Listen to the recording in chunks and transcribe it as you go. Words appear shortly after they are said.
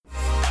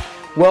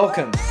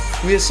Welcome.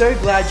 We are so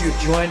glad you've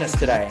joined us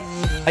today.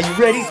 Are you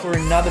ready for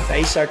another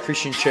Bayside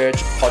Christian Church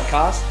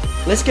podcast?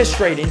 Let's get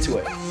straight into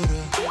it.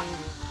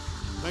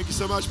 Thank you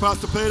so much,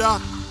 Pastor Peter.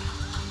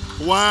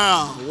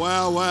 Wow.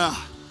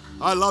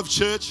 I love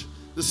church.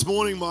 This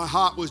morning my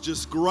heart was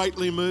just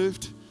greatly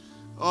moved.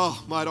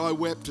 Oh, mate, I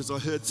wept as I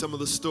heard some of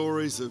the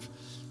stories of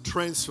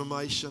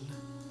transformation.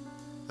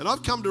 And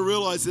I've come to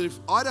realize that if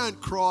I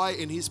don't cry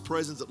in His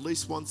presence at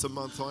least once a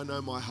month, I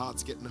know my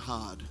heart's getting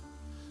hard.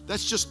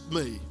 That's just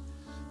me.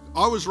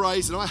 I was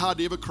raised and I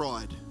hardly ever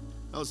cried.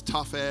 I was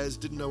tough as,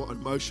 didn't know what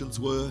emotions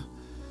were.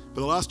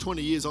 But the last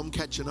 20 years, I'm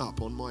catching up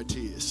on my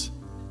tears.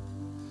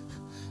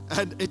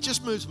 And it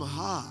just moves my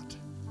heart.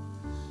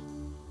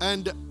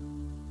 And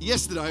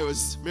yesterday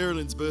was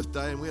Marilyn's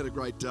birthday and we had a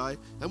great day.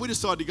 And we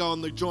decided to go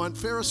on the giant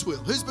Ferris wheel.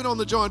 Who's been on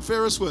the giant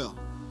Ferris wheel?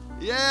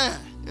 Yeah,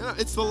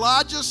 it's the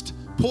largest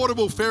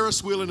portable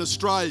Ferris wheel in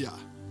Australia.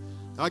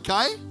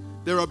 Okay?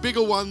 There are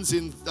bigger ones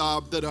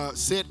that are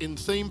set in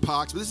theme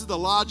parks, but this is the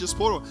largest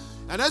portable.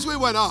 And as we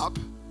went up,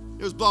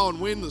 it was blowing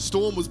wind, the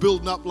storm was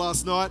building up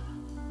last night.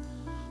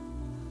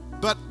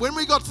 But when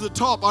we got to the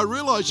top, I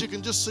realized you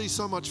can just see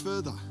so much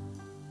further.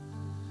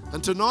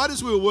 And tonight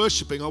as we were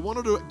worshiping, I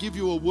wanted to give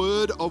you a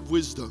word of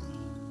wisdom.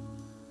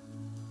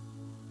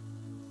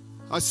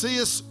 I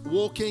see us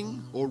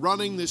walking or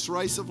running this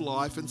race of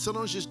life, and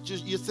sometimes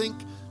you think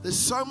there's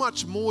so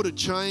much more to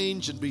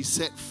change and be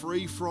set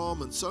free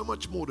from, and so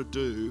much more to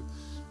do.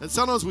 And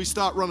sometimes we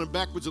start running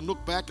backwards and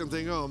look back and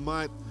think, oh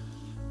mate,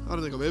 I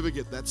don't think I'll ever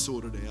get that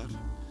sorted out.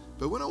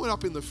 But when I went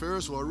up in the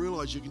Ferris wheel, I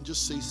realized you can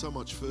just see so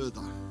much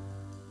further.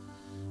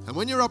 And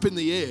when you're up in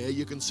the air,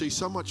 you can see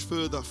so much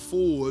further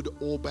forward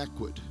or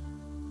backward.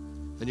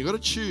 And you've got to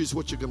choose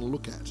what you're going to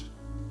look at.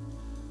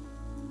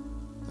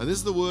 And this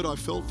is the word I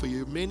felt for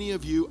you. Many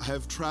of you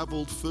have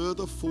traveled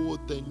further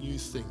forward than you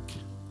think.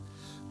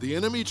 The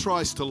enemy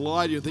tries to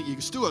lie to you and think you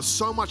still have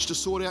so much to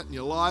sort out in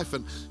your life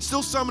and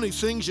still so many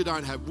things you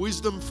don't have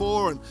wisdom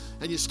for,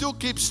 and you still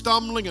keep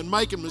stumbling and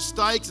making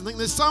mistakes and think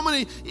there's so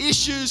many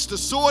issues to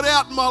sort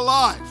out in my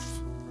life.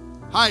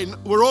 Hey,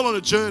 we're all on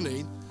a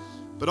journey,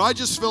 but I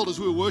just felt as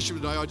we were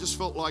worshiping today, I just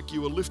felt like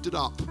you were lifted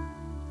up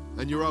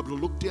and you were able to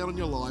look down on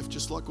your life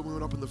just like when we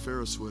went up in the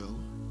Ferris wheel.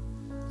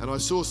 And I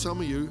saw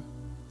some of you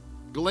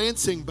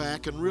glancing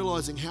back and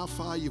realizing how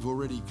far you've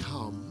already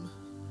come.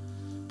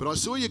 But I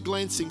saw you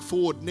glancing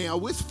forward now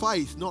with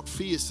faith, not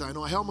fear, saying,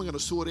 oh, how am I going to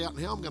sort out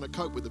and how am I going to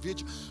cope with the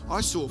future? I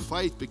saw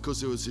faith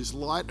because there was this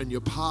light and your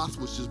path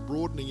was just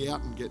broadening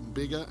out and getting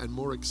bigger and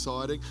more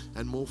exciting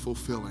and more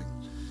fulfilling.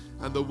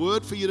 And the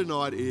word for you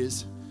tonight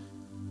is,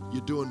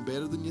 you're doing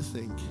better than you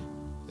think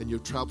and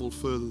you've traveled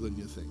further than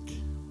you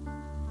think.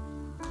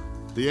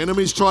 The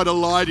enemies try to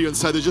lie to you and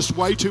say there's just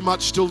way too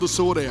much still to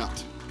sort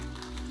out.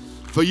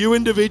 For you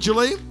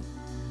individually,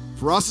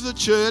 for us as a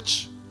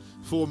church,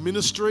 for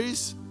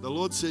ministries, the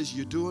Lord says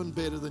you're doing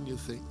better than you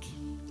think.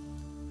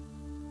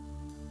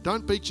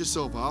 Don't beat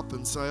yourself up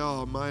and say,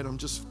 oh mate, I'm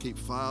just keep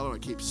failing, I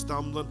keep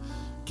stumbling,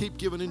 keep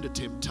giving in to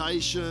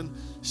temptation,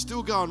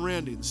 still going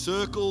round in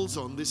circles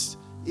on this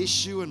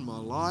issue in my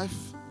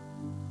life.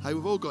 Hey,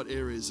 we've all got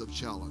areas of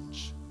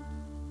challenge.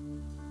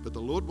 But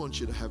the Lord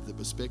wants you to have the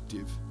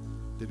perspective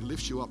that He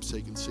lifts you up so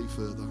you can see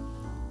further.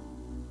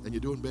 And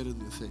you're doing better than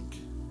you think.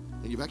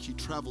 And you've actually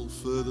traveled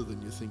further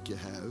than you think you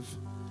have.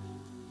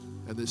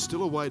 And there's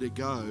still a way to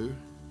go.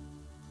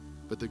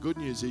 But the good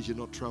news is you're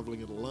not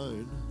traveling it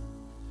alone.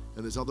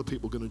 And there's other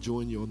people going to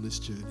join you on this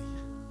journey.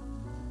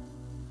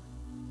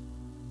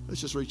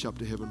 Let's just reach up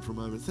to heaven for a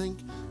moment.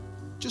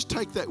 Just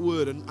take that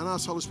word and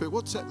ask Holy Spirit,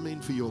 what's that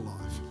mean for your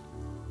life?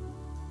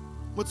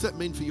 What's that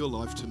mean for your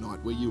life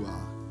tonight where you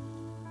are?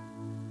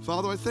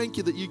 Father, I thank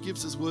you that you give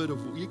us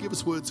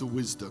words of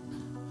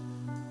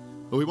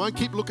wisdom. But we won't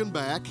keep looking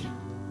back.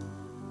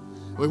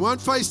 We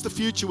won't face the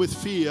future with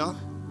fear.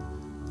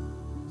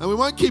 And we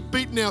won't keep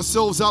beating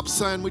ourselves up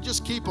saying we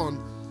just keep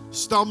on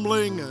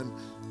stumbling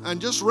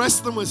and just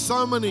wrestling with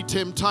so many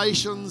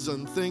temptations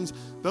and things.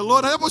 But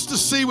Lord, help us to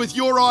see with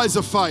your eyes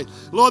of faith,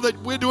 Lord, that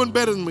we're doing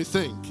better than we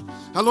think.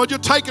 And Lord, you're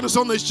taking us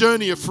on this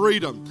journey of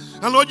freedom.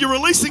 And Lord, you're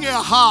releasing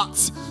our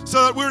hearts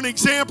so that we're an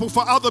example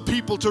for other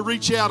people to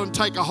reach out and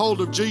take a hold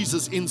of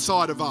Jesus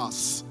inside of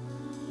us.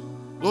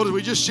 Lord, as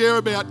we just share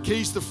about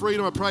keys to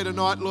freedom, I pray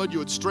tonight, Lord, you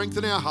would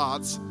strengthen our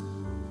hearts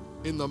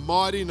in the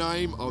mighty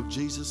name of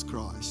Jesus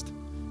Christ.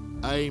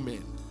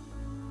 Amen.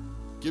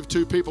 Give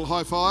two people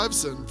high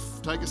fives and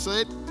take a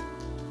seat.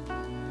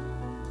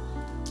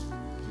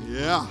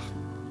 Yeah.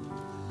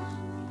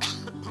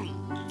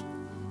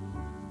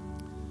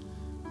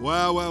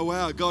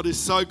 Wow. God is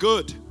so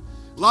good.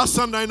 Last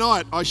Sunday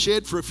night, I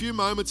shared for a few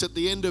moments at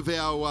the end of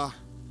our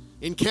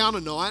encounter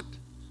night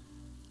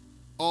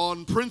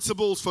on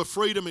principles for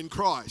freedom in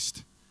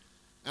Christ.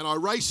 And I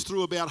raced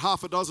through about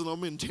half a dozen of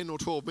them in 10 or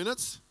 12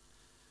 minutes.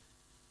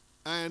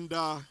 And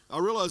I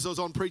realised I was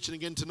on preaching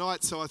again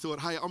tonight, so I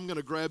thought, hey, I'm going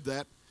to grab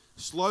that,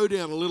 slow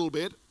down a little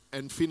bit,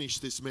 and finish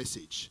this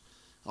message.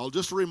 I'll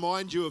just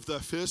remind you of the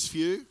first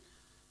few.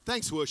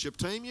 Thanks, worship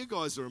team. You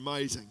guys are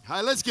amazing.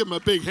 Hey, let's give them a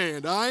big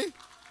hand, eh?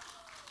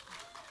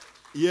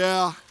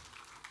 Yeah.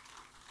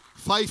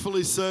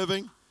 faithfully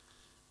serving.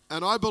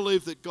 And I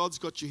believe that God's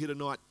got you here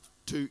tonight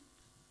to,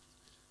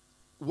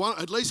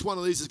 at least one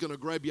of these is going to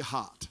grab your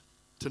heart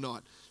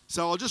tonight.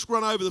 So I'll just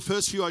run over the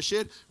first few I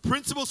shared.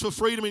 Principles for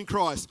freedom in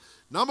Christ.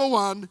 Number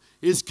one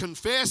is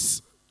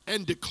confess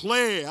and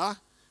declare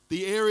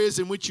the areas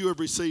in which you have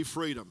received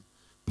freedom,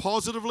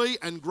 positively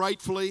and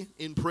gratefully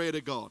in prayer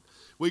to God.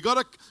 We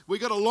got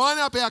to line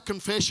up our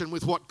confession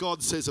with what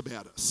God says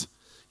about us.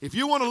 If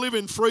you want to live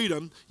in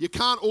freedom, you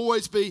can't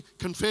always be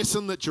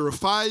confessing that you're a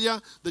failure,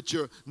 that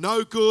you're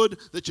no good,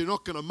 that you're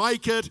not going to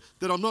make it,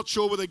 that I'm not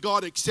sure whether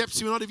God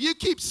accepts you or not. If you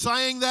keep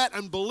saying that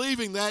and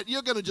believing that,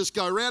 you're going to just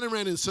go round and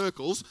round in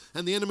circles,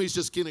 and the enemy's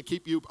just going to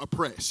keep you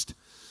oppressed.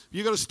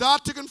 You've got to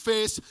start to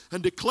confess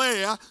and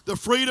declare the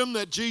freedom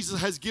that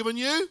Jesus has given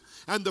you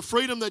and the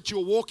freedom that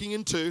you're walking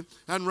into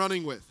and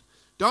running with.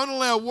 Don't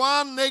allow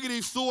one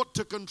negative thought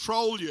to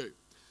control you.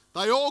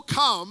 They all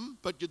come,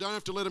 but you don't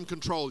have to let them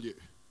control you.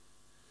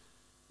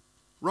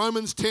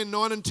 Romans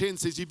 10:9 and 10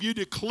 says, if you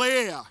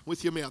declare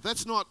with your mouth,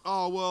 that's not,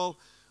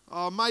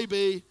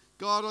 maybe,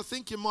 God, I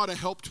think you might have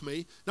helped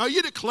me. No,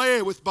 you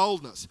declare with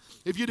boldness.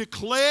 If you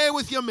declare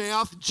with your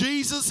mouth,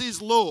 Jesus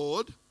is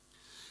Lord,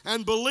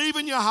 and believe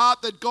in your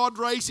heart that God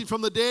raised him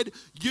from the dead,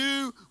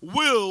 you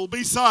will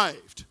be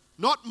saved.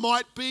 Not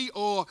might be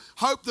or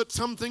hope that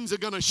some things are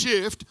going to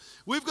shift.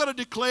 We've got to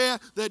declare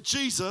that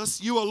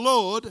Jesus, you are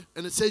Lord,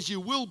 and it says you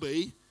will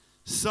be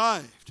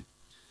saved.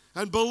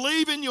 And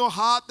believe in your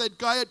heart that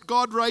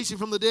God raised him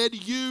from the dead,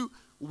 you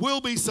will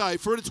be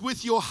saved. For it's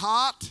with your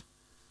heart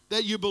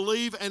that you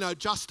believe and are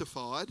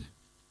justified,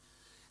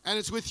 and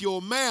it's with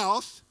your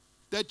mouth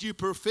that you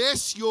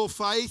profess your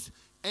faith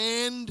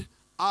and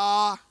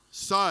are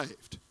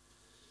saved.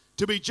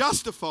 To be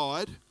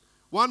justified,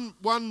 one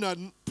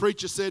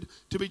preacher said,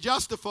 to be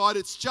justified,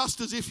 it's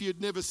just as if you'd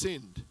never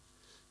sinned.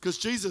 Because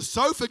Jesus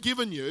so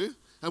forgiven you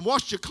and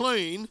washed you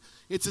clean,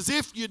 it's as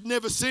if you'd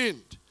never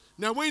sinned.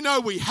 Now, we know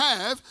we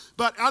have,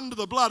 but under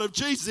the blood of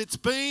Jesus, it's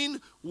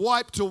been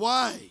wiped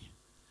away.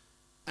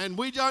 And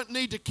we don't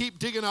need to keep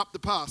digging up the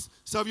past.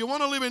 So if you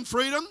want to live in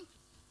freedom,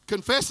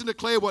 confess and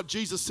declare what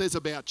Jesus says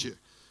about you.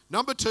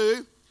 Number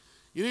two,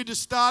 you need to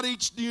start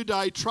each new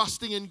day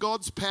trusting in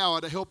God's power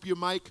to help you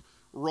make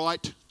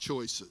right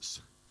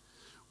choices.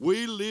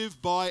 We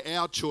live by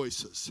our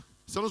choices.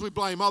 Sometimes we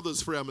blame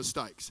others for our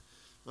mistakes.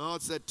 Oh,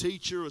 it's that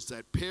teacher, it's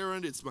that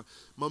parent, it's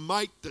my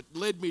mate that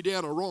led me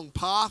down a wrong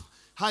path.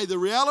 Hey, the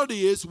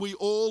reality is we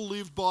all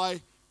live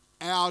by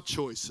our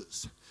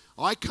choices.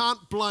 I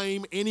can't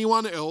blame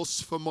anyone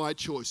else for my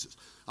choices.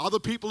 Other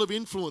people have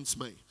influenced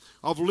me.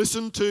 I've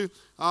listened to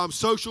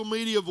social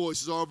media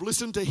voices, or I've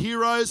listened to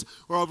heroes,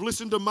 or I've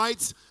listened to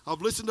mates.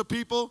 I've listened to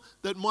people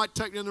that might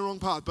take you on the wrong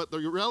path. But the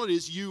reality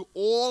is you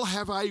all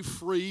have a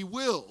free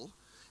will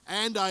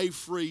and a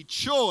free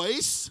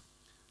choice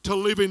to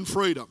live in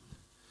freedom.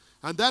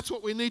 And that's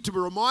what we need to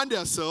remind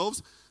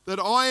ourselves, that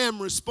I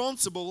am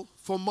responsible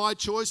for my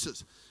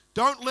choices.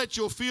 Don't let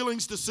your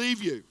feelings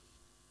deceive you.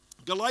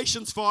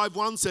 Galatians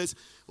 5:1 says,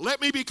 let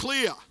me be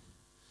clear.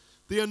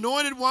 The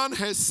Anointed One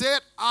has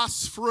set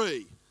us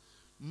free,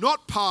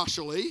 not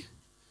partially,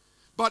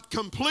 but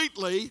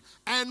completely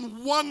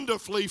and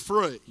wonderfully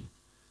free.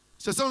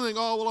 So some think,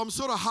 I'm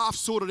sort of half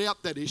sorted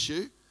out that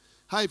issue.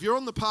 Hey, if you're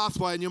on the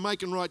pathway and you're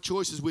making right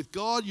choices with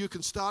God, you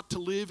can start to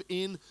live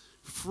in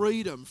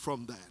freedom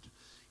from that.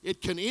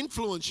 It can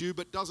influence you,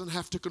 but doesn't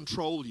have to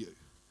control you.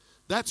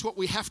 That's what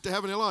we have to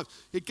have in our life.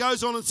 It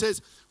goes on and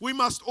says, we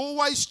must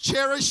always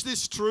cherish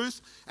this truth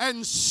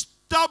and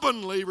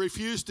stubbornly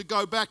refuse to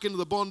go back into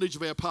the bondage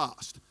of our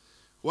past.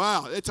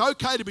 Wow, it's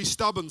okay to be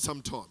stubborn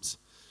sometimes.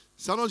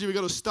 Sometimes if you've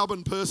got a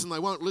stubborn person, they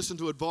won't listen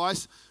to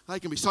advice. They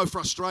can be so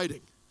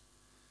frustrating.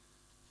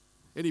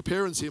 Any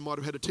parents here might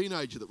have had a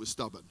teenager that was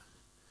stubborn.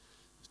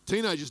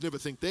 Teenagers never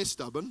think they're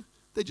stubborn.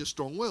 They're just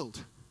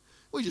strong-willed.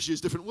 We just use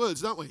different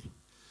words, don't we?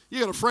 You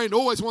got a friend who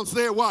always wants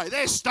their way.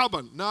 They're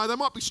stubborn. No, they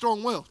might be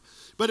strong-willed.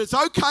 But it's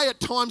okay at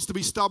times to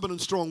be stubborn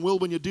and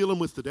strong-willed when you're dealing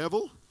with the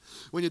devil,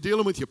 when you're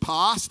dealing with your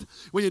past,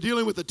 when you're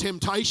dealing with the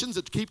temptations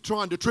that keep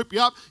trying to trip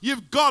you up.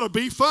 You've got to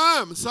be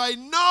firm and say,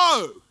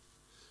 no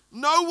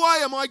way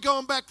am I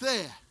going back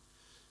there.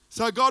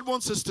 So God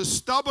wants us to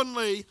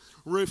stubbornly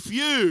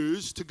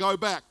refuse to go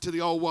back to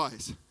the old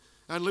ways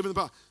and live in the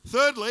past.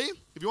 Thirdly,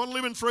 if you want to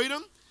live in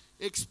freedom,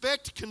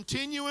 expect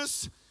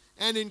continuous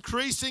and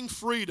increasing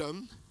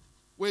freedom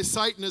where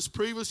Satan has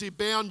previously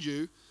bound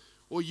you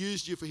or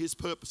used you for his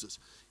purposes.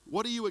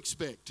 What do you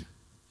expect?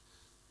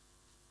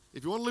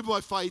 If you want to live by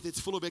faith, it's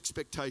full of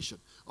expectation.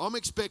 I'm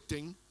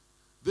expecting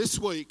this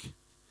week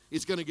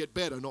is going to get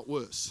better, not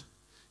worse.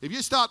 If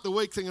you start the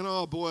week thinking,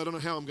 oh boy, I don't know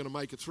how I'm going to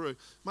make it through,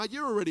 mate,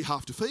 you're already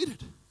half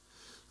defeated.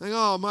 Think,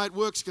 oh mate,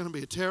 work's going to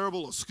be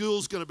terrible, or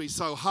school's going to be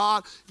so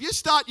hard. If you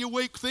start your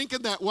week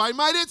thinking that way,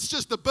 mate, it's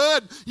just a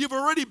burden. You've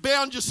already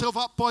bound yourself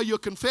up by your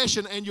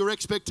confession and your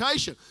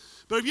expectation.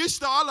 But if you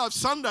start, I love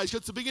Sundays, 'cause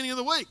it's the beginning of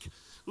the week.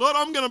 Lord,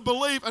 I'm going to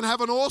believe and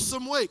have an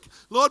awesome week.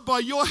 Lord, by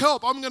your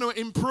help, I'm going to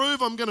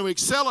improve. I'm going to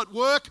excel at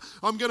work.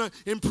 I'm going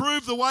to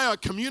improve the way I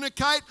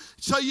communicate.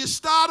 So you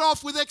start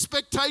off with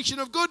expectation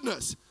of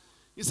goodness.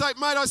 You say,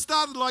 mate, I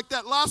started like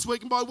that last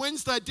week and by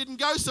Wednesday it didn't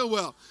go so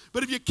well.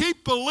 But if you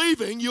keep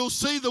believing, you'll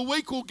see the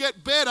week will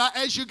get better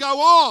as you go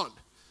on.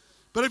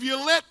 But if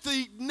you let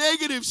the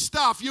negative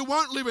stuff, you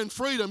won't live in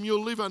freedom,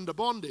 you'll live under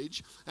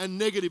bondage and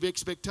negative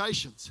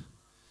expectations.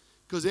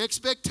 Because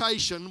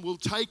expectation will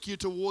take you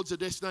towards a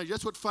destination.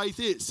 That's what faith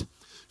is.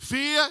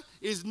 Fear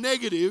is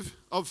negative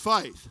of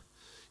faith.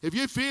 If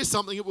you fear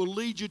something, it will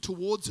lead you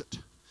towards it.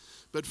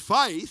 But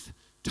faith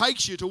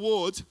takes you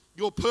towards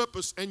your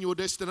purpose and your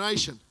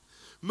destination.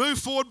 Move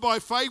forward by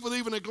faith with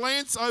even a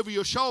glance over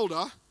your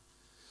shoulder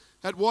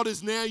at what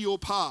is now your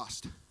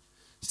past.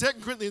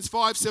 2 Corinthians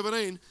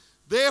 5:17,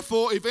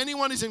 therefore, if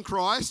anyone is in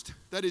Christ,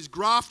 that is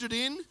grafted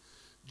in,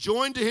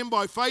 joined to him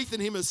by faith in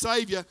him as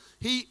Saviour,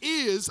 he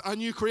is a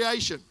new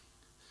creation,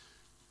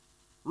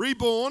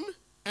 reborn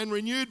and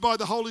renewed by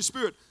the Holy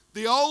Spirit.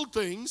 The old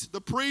things,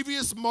 the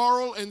previous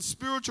moral and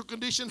spiritual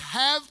condition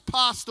have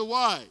passed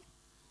away.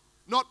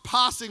 Not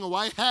passing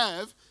away,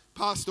 have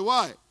passed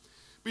away.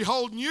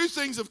 Behold, new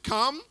things have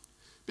come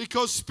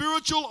because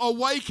spiritual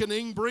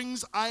awakening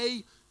brings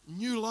a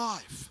new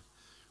life.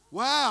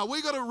 Wow,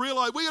 we got to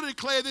realize, we got to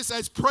declare this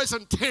as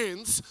present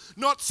tense,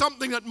 not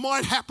something that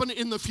might happen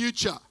in the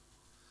future.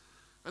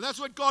 And that's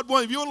what God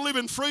wants. If you want to live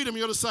in freedom,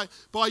 you got to say,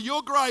 by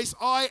your grace,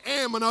 I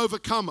am an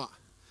overcomer.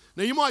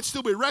 Now, you might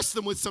still be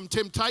wrestling with some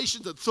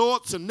temptations and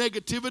thoughts and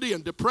negativity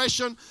and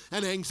depression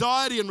and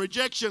anxiety and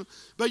rejection,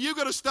 but you've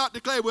got to start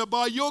declaring, well,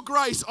 by your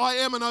grace, I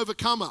am an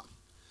overcomer.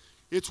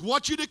 It's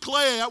what you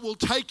declare will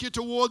take you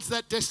towards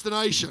that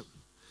destination.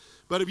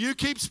 But if you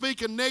keep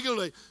speaking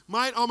negatively,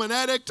 mate, I'm an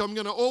addict, I'm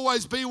going to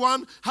always be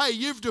one, hey,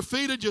 you've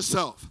defeated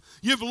yourself.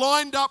 You've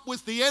lined up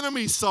with the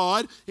enemy's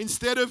side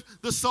instead of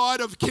the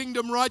side of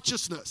kingdom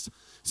righteousness.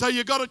 So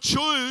you've got to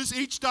choose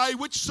each day,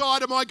 which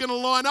side am I going to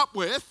line up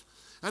with?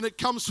 And it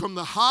comes from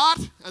the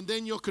heart and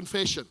then your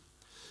confession.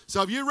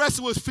 So if you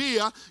wrestle with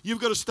fear,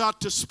 you've got to start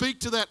to speak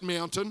to that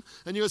mountain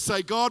and you'll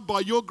say, God,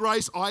 by your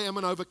grace, I am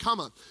an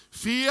overcomer.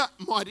 Fear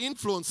might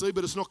influence me,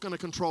 but it's not going to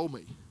control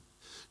me.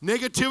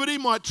 Negativity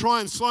might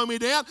try and slow me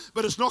down,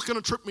 but it's not going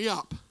to trip me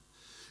up.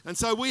 And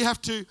so we have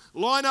to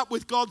line up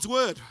with God's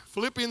word.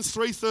 Philippians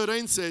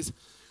 3:13 says,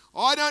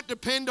 I don't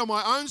depend on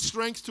my own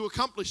strength to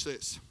accomplish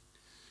this.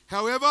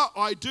 However,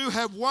 I do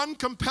have one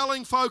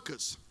compelling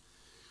focus.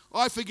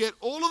 I forget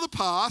all of the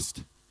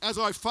past as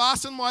I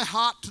fasten my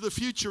heart to the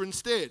future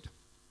instead.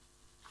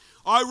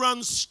 I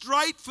run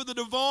straight for the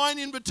divine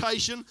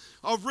invitation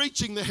of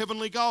reaching the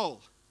heavenly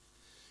goal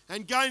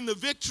and gain the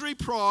victory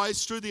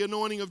prize through the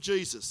anointing of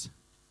Jesus.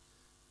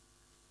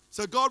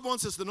 So God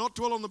wants us to not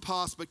dwell on the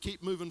past, but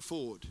keep moving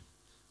forward.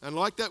 And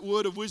like that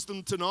word of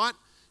wisdom tonight,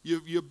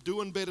 you're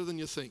doing better than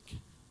you think.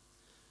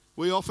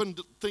 We often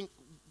think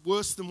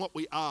worse than what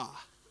we are.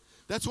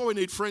 That's why we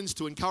need friends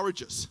to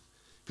encourage us,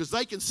 because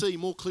they can see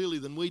more clearly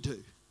than we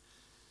do.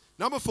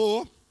 Number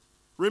 4,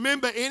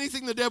 remember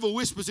anything the devil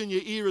whispers in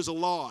your ear is a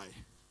lie.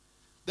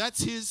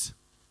 That's his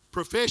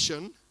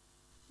profession,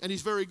 and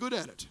he's very good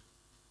at it.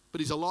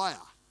 But he's a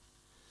liar.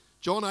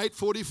 John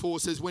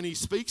 8:44 says, when he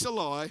speaks a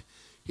lie,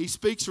 he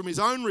speaks from his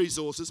own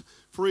resources,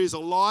 for he is a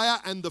liar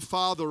and the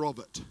father of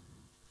it.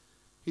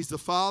 He's the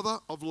father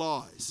of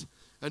lies.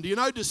 And do you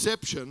know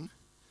deception?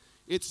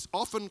 It's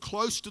often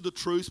close to the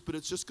truth, but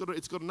it's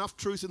got enough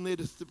truth in there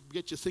to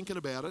get you thinking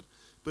about it,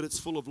 but it's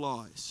full of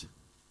lies.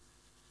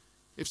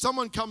 If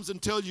someone comes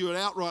and tells you an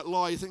outright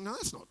lie, you think, no,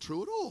 that's not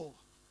true at all.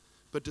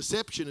 But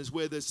deception is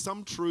where there's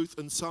some truth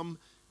and some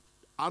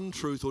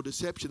untruth or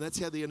deception. That's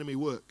how the enemy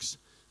works.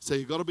 So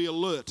you've got to be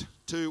alert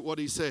to what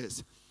he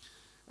says.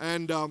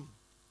 And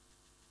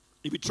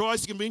if he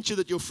tries to convince you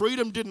that your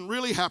freedom didn't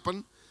really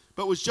happen,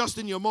 but was just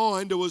in your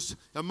mind or was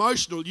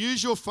emotional,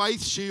 use your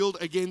faith shield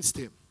against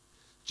him.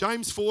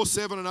 James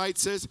 4:7 and 8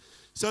 says,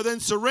 so then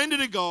surrender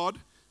to God,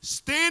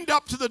 stand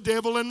up to the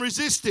devil and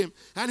resist him,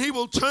 and he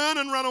will turn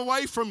and run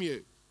away from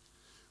you.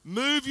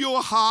 Move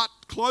your heart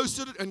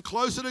closer and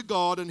closer to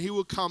God, and he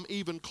will come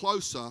even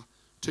closer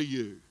to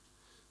you.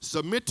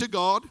 Submit to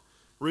God,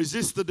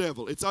 resist the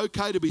devil. It's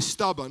okay to be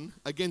stubborn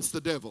against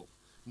the devil.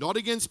 Not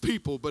against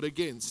people, but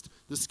against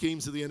the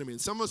schemes of the enemy.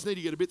 And some of us need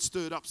to get a bit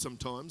stirred up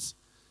sometimes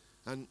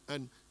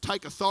and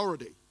take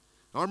authority.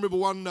 I remember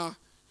one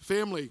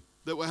family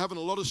that were having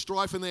a lot of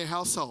strife in their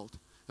household.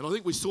 And I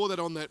think we saw that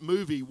on that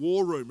movie,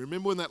 War Room.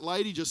 Remember when that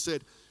lady just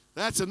said,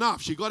 that's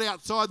enough. She got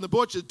outside in the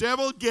bush, the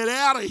devil, get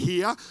out of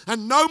here,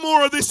 and no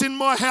more of this in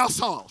my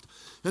household.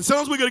 And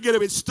sometimes we've got to get a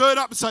bit stirred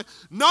up and say,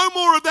 no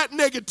more of that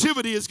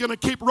negativity is going to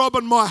keep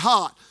robbing my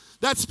heart.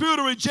 That spirit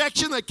of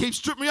rejection that keeps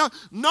tripping me up,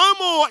 no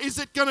more is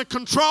it going to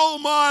control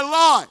my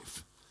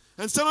life.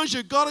 And sometimes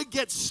you've got to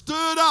get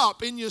stirred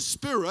up in your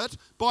spirit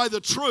by the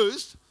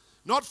truth,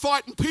 not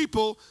fighting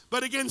people,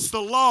 but against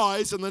the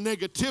lies and the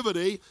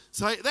negativity.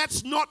 Say,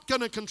 that's not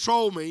going to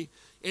control me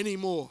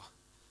anymore.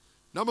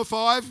 Number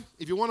 5,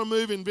 if you want to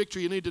move in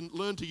victory, you need to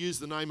learn to use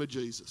the name of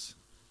Jesus.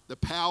 The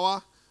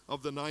power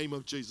of the name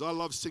of Jesus. I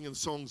love singing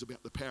songs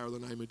about the power of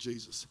the name of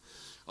Jesus.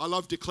 I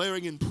love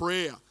declaring in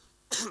prayer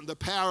the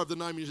power of the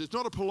name of Jesus. It's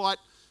not a polite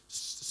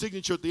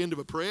signature at the end of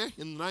a prayer.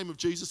 In the name of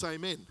Jesus,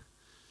 amen.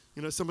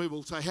 You know, some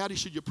people say, how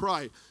should you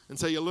pray? And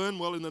so you learn,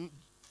 well,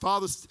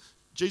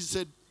 Jesus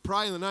said,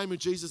 pray in the name of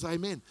Jesus,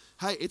 amen.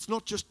 Hey, it's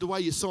not just the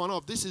way you sign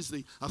off. This is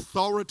the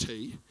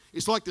authority.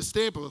 It's like the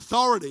stamp of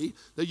authority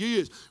that you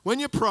use. When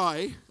you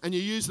pray and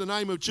you use the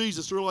name of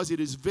Jesus, realize it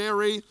is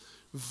very,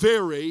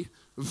 very,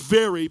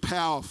 very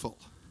powerful.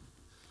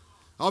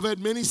 I've had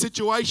many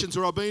situations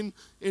where I've been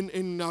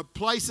in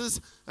places,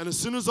 and as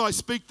soon as I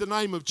speak the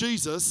name of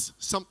Jesus,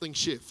 something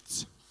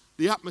shifts.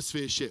 The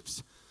atmosphere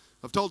shifts.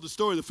 I've told the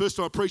story the first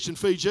time I preached in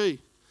Fiji.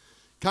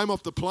 Came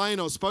off the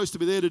plane. I was supposed to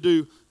be there to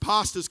do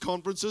pastors'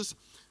 conferences,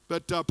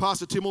 but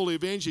Pastor Tim All, the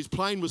evangelist, his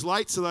plane was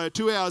late, so they were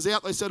 2 hours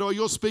out. They said, oh,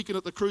 you're speaking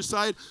at the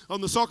crusade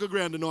on the soccer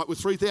ground tonight with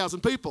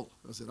 3,000 people.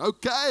 I said,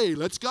 okay,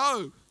 let's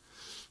go.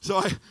 So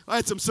I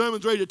had some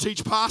sermons ready to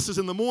teach pastors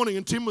in the morning,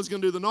 and Tim was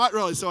going to do the night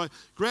rally. So I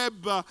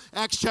grabbed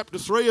Acts chapter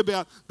 3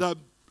 about the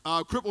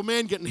crippled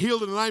man getting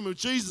healed in the name of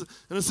Jesus.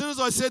 And as soon as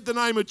I said the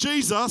name of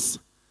Jesus,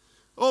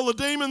 all the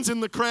demons in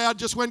the crowd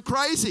just went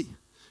crazy.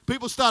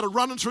 People started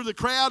running through the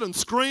crowd and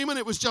screaming.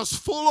 It was just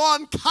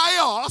full-on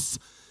chaos.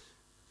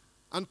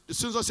 And as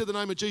soon as I said the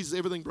name of Jesus,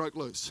 everything broke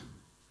loose.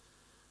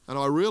 And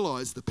I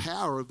realized the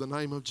power of the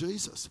name of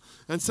Jesus.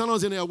 And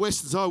sometimes in our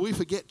Western zone, we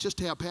forget just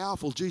how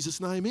powerful Jesus'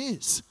 name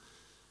is.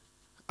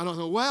 And I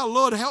thought, wow,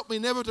 Lord, help me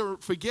never to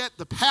forget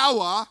the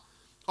power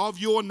of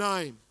your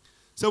name.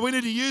 So we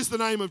need to use the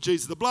name of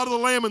Jesus, the blood of the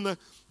Lamb and the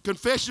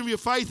confession of your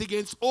faith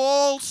against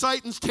all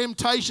Satan's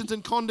temptations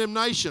and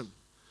condemnation.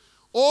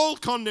 All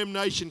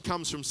condemnation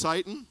comes from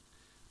Satan.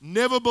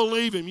 Never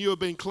believe him. You have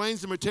been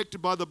cleansed and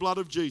protected by the blood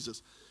of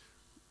Jesus.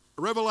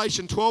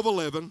 Revelation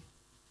 12:11,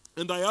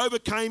 and they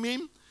overcame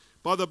him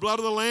by the blood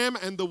of the Lamb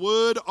and the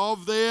word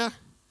of their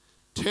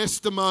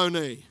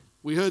testimony.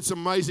 We heard some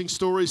amazing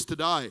stories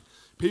today.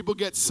 People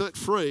get set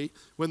free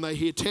when they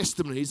hear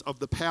testimonies of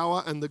the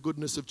power and the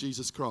goodness of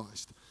Jesus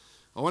Christ.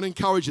 I want to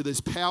encourage you,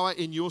 there's power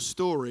in your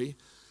story.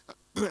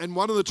 And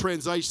one of the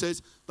translations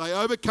says, they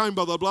overcame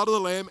by the blood of the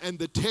Lamb and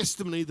the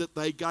testimony that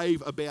they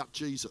gave about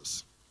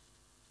Jesus.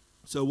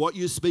 So what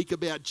you speak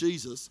about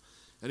Jesus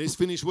and his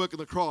finished work on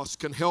the cross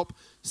can help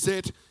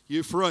set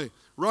you free.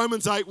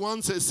 Romans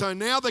 8:1 says, so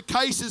now the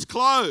case is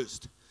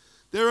closed.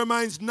 There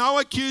remains no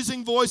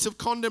accusing voice of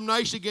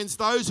condemnation against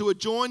those who are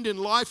joined in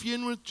life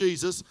union with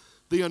Jesus,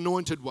 the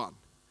Anointed One.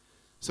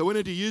 So we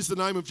need to use the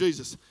name of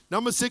Jesus.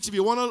 Number 6, if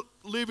you want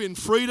to live in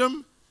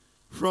freedom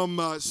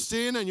from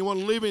sin and you want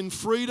to live in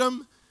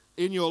freedom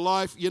in your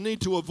life, you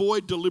need to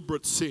avoid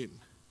deliberate sin.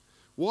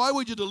 Why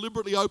would you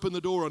deliberately open the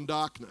door on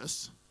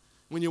darkness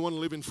when you want to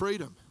live in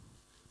freedom?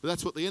 But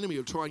that's what the enemy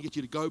will try and get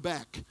you to go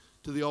back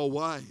to the old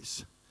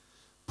ways.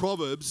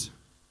 Proverbs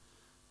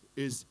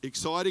is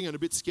exciting and a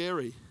bit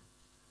scary.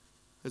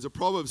 As a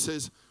proverb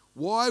says,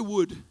 why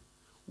would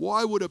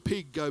a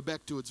pig go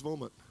back to its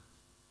vomit?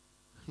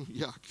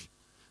 Yuck.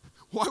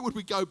 Why would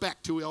we go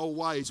back to our old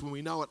ways when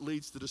we know it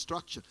leads to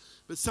destruction?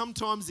 But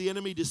sometimes the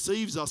enemy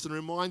deceives us and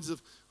reminds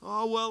us,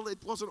 oh, well, it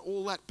wasn't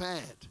all that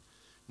bad.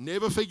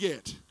 Never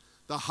forget,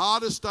 the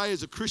hardest day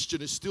as a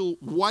Christian is still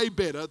way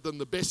better than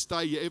the best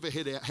day you ever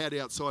had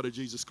outside of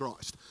Jesus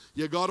Christ.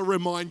 You've got to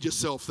remind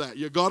yourself that.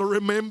 You've got to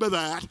remember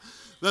that.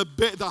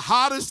 The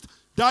hardest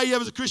day you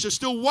have as a Christian is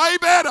still way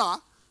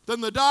better than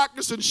the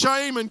darkness and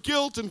shame and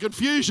guilt and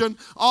confusion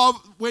of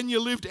when you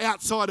lived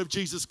outside of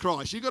Jesus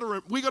Christ.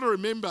 We've got to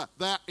remember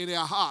that in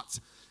our hearts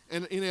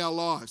and in our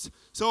lives.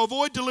 So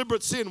avoid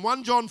deliberate sin.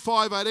 1 John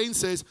 5:18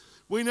 says,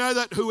 we know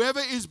that whoever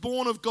is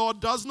born of God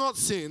does not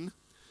sin,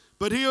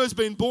 but he who has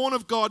been born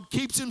of God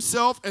keeps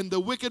himself, and the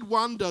wicked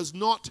one does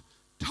not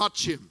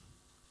touch him.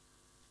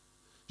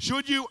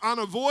 Should you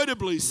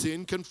unavoidably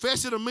sin,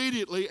 confess it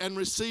immediately and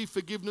receive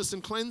forgiveness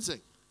and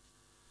cleansing.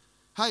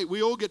 Hey,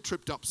 we all get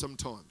tripped up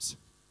sometimes.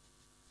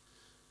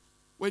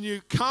 When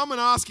you come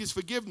and ask his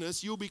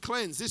forgiveness, you'll be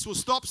cleansed. This will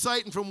stop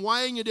Satan from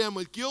weighing you down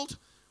with guilt,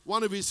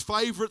 one of his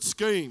favourite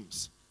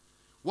schemes.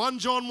 1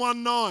 John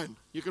 1:9,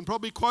 you can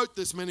probably quote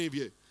this, many of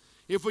you.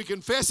 If we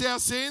confess our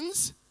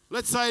sins,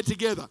 let's say it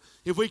together.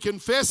 If we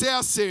confess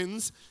our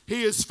sins,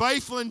 he is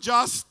faithful and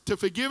just to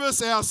forgive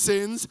us our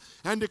sins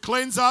and to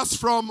cleanse us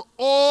from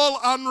all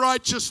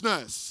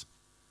unrighteousness.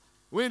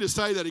 We need to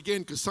say that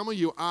again because some of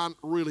you aren't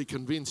really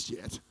convinced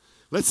yet.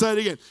 Let's say it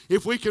again.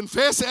 If we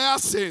confess our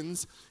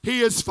sins, he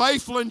is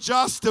faithful and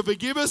just to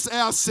forgive us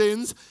our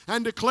sins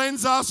and to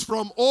cleanse us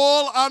from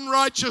all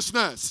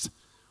unrighteousness.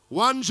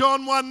 1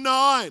 John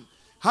 1:9.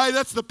 Hey,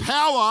 that's the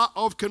power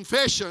of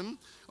confession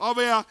of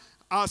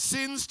our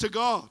sins to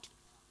God.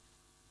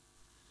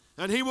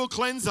 And he will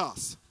cleanse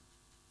us.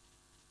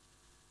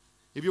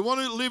 If you want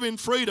to live in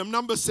freedom,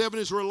 number 7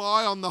 is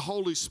rely on the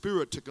Holy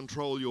Spirit to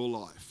control your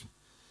life.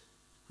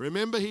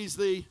 Remember, he's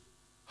the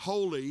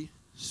Holy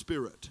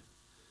Spirit.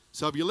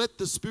 So if you let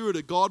the Spirit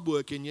of God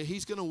work in you,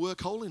 he's going to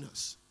work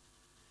holiness.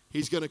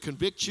 He's going to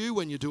convict you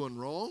when you're doing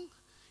wrong.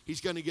 He's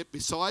going to get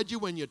beside you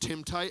when your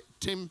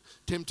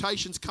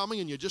temptation's coming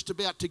and you're just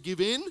about to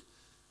give in.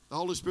 The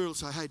Holy Spirit will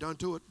say, hey, don't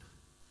do it.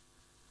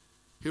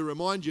 He'll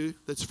remind you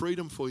that's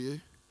freedom for you.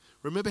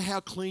 Remember how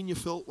clean you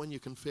felt when you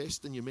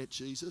confessed and you met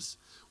Jesus?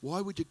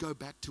 Why would you go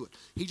back to it?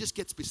 He just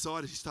gets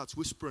beside us. He starts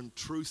whispering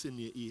truth in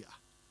your ear.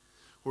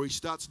 Or he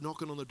starts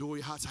knocking on the door of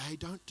your heart, say, hey,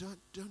 don't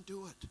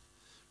do it.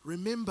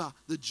 Remember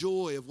the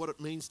joy of what it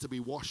means to be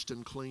washed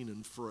and clean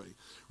and free.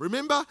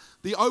 Remember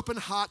the open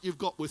heart you've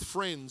got with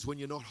friends when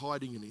you're not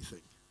hiding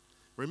anything.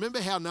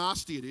 Remember how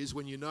nasty it is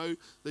when you know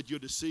that you're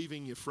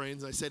deceiving your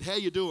friends. They said, how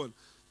you doing?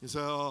 You say,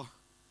 oh,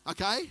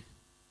 okay.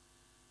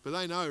 But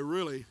they know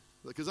really,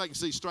 because they can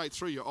see straight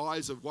through your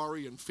eyes of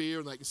worry and fear,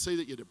 and they can see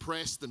that you're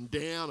depressed and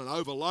down and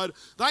overloaded.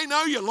 They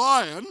know you're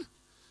lying,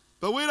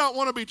 but we don't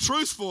want to be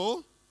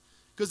truthful,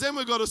 because then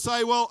we've got to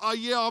say, well,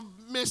 yeah,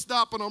 I've messed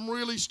up and I'm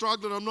really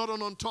struggling. I'm not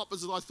on top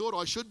as I thought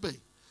I should be.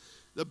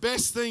 The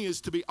best thing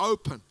is to be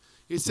open.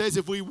 It says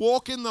if we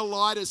walk in the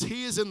light as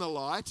he is in the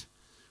light,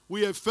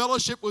 we have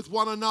fellowship with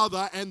one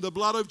another, and the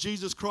blood of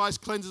Jesus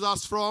Christ cleanses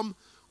us from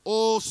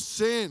all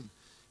sin.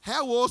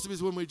 How awesome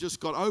is when we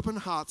just got open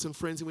hearts and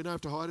friends and we don't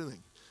have to hide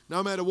anything.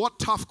 No matter what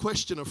tough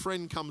question a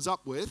friend comes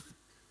up with,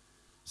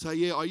 say,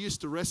 yeah, I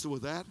used to wrestle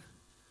with that,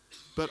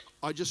 but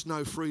I just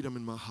know freedom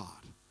in my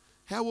heart.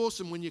 How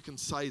awesome when you can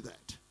say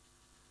that.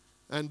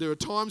 And there are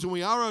times when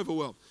we are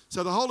overwhelmed.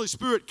 So the Holy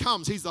Spirit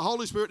comes. He's the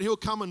Holy Spirit. He'll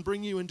come and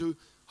bring you into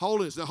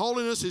holiness. Now,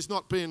 holiness is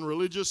not being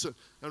religious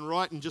and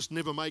right and just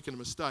never making a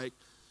mistake.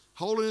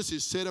 Holiness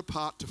is set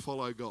apart to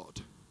follow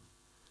God.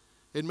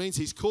 It means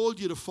he's called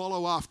you to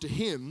follow after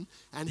him,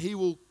 and he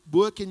will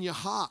work in your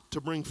heart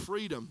to bring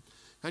freedom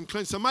and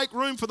cleanse. So make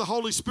room for the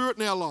Holy Spirit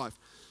in our life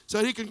so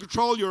that he can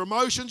control your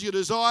emotions, your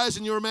desires,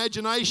 and your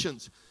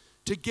imaginations,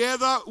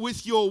 together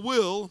with your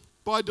will,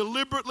 by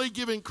deliberately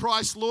giving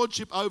Christ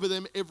lordship over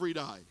them every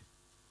day.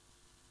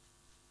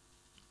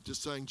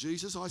 Just saying,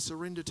 Jesus, I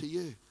surrender to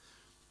you.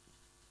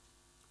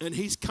 And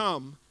he's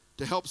come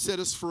to help set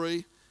us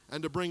free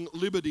and to bring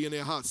liberty in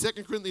our hearts.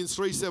 2 Corinthians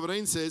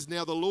 3:17 says,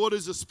 now the Lord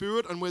is a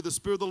spirit, and where the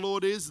Spirit of the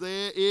Lord is,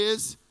 there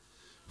is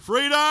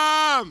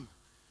freedom.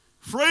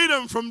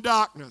 Freedom from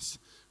darkness.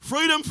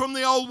 Freedom from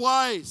the old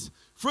ways.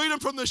 Freedom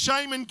from the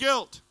shame and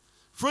guilt.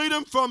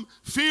 Freedom from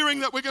fearing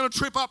that we're going to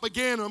trip up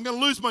again, or I'm going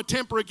to lose my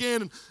temper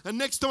again, and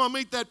next time I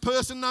meet that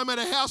person, no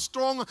matter how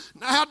strong,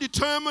 how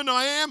determined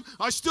I am,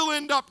 I still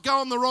end up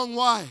going the wrong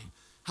way.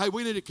 Hey,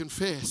 we need to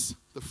confess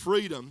the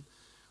freedom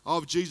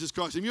of Jesus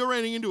Christ. If you're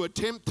running into a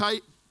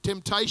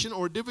temptation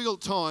or a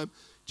difficult time,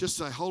 just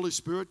say, Holy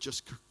Spirit,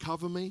 just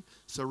cover me,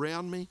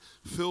 surround me,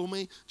 fill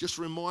me. Just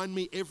remind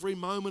me every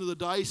moment of the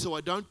day so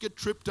I don't get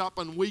tripped up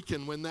and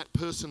weaken when that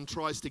person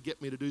tries to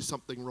get me to do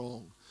something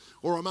wrong.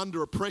 Or I'm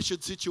under a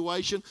pressured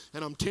situation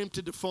and I'm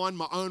tempted to find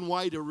my own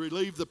way to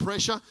relieve the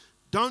pressure.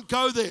 Don't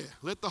go there.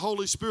 Let the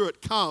Holy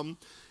Spirit come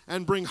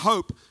and bring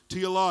hope to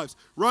your lives.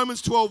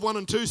 Romans 12:1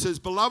 and 2 says,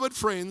 beloved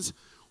friends,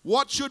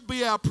 what should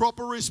be our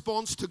proper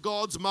response to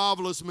God's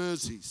marvelous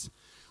mercies?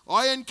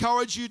 I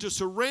encourage you to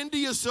surrender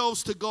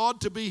yourselves to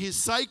God to be his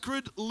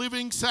sacred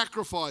living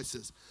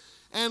sacrifices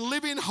and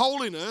live in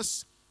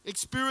holiness,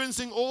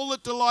 experiencing all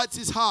that delights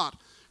his heart.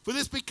 For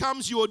this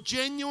becomes your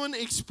genuine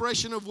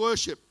expression of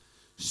worship.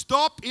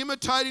 Stop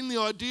imitating the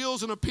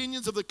ideals and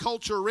opinions of the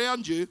culture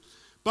around you,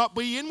 but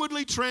be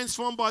inwardly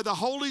transformed by the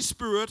Holy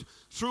Spirit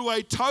through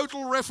a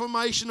total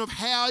reformation of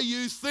how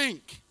you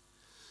think.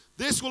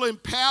 This will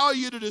empower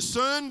you to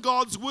discern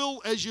God's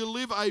will as you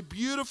live a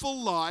beautiful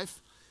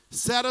life,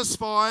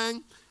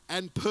 satisfying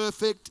and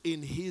perfect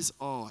in his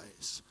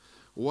eyes.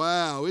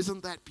 Wow,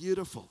 isn't that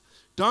beautiful?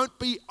 Don't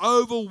be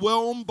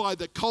overwhelmed by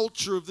the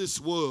culture of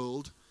this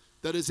world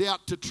that is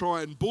out to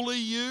try and bully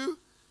you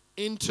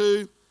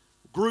into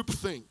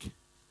groupthink,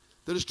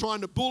 that is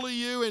trying to bully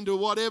you into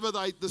whatever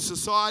the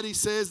society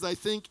says they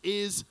think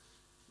is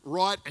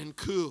right and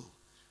cool.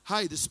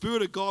 Hey, the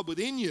Spirit of God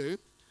within you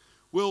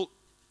will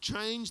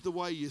change the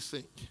way you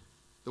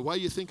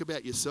think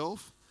about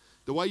yourself,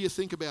 the way you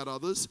think about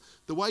others,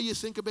 the way you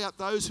think about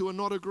those who are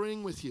not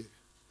agreeing with you.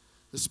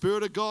 The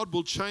Spirit of God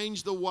will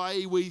change the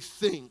way we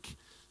think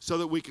so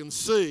that we can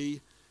see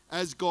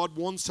as God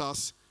wants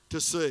us to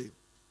see.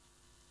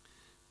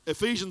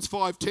 Ephesians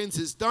 5:10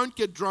 says, don't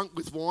get drunk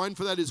with wine,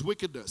 for that is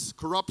wickedness,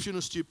 corruption,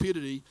 or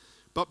stupidity,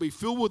 but be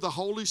filled with the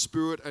Holy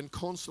Spirit and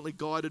constantly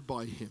guided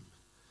by him.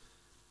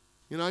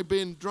 You know,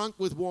 being drunk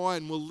with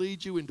wine will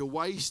lead you into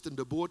waste and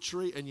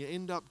debauchery, and you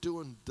end up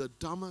doing the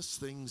dumbest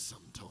things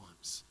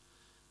sometimes.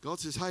 God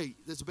says, hey,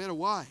 there's a better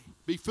way.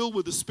 Be filled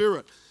with the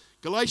Spirit.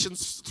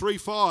 Galatians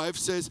 3:5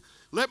 says,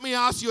 let me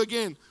ask you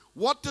again,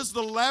 what does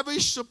the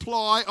lavish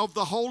supply of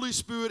the Holy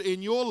Spirit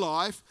in your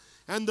life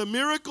and the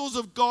miracles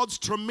of God's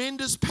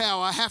tremendous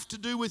power have to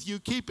do with you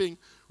keeping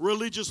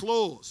religious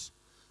laws?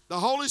 The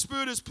Holy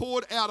Spirit is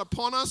poured out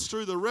upon us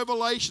through the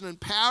revelation and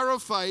power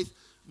of faith,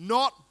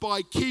 not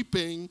by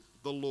keeping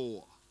the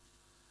law.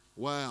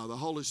 Wow, the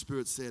Holy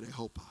Spirit's there to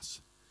help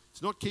us.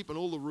 It's not keeping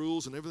all the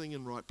rules and everything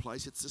in right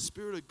place. It's the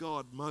Spirit of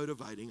God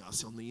motivating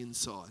us on the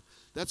inside.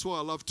 That's why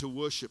I love to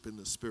worship in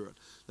the Spirit.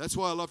 That's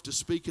why I love to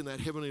speak in that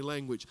heavenly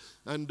language.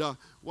 And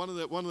one of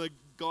the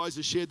guys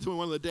who shared to me,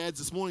 one of the dads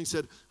this morning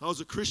said, I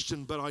was a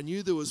Christian, but I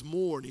knew there was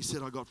more. And he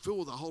said, I got filled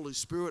with the Holy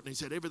Spirit. And he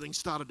said, everything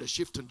started to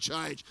shift and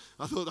change.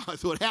 I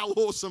thought, how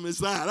awesome is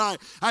that?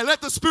 Hey,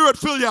 let the Spirit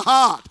fill your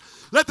heart.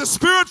 Let the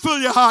Spirit fill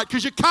your heart,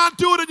 because you can't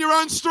do it in your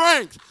own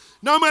strength.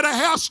 No matter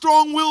how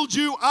strong-willed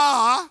you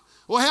are,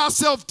 or how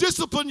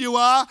self-disciplined you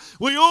are,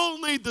 we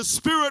all need the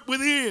Spirit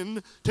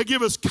within to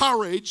give us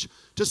courage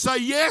to say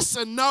yes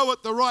and no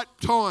at the right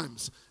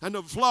times and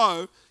to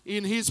flow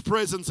in His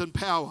presence and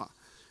power.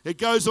 It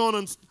goes on,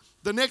 and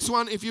the next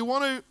one, if you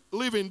want to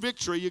live in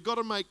victory, you've got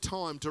to make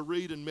time to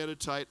read and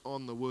meditate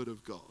on the Word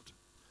of God.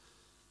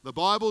 The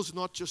Bible's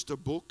not just a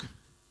book,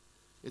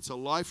 it's a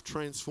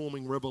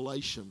life-transforming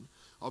revelation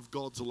of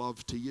God's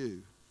love to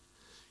you.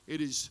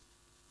 It is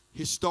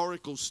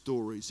historical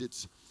stories,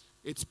 it's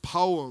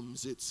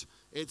poems,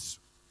 it's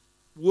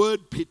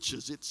word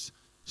pictures, it's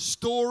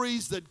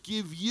stories that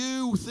give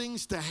you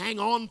things to hang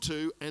on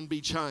to and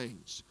be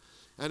changed.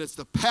 And it's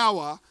the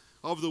power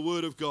of the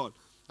Word of God.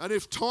 And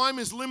if time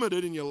is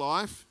limited in your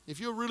life, if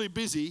you're really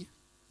busy,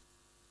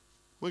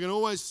 we can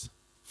always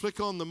flick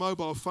on the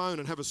mobile phone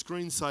and have a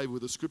screensaver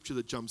with a scripture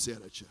that jumps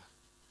out at you.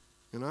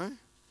 You know?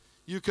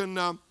 You can,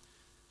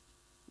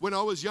 when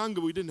I was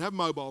younger, we didn't have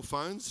mobile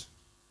phones.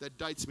 That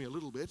dates me a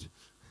little bit.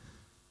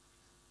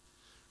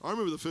 I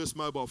remember the first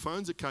mobile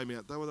phones that came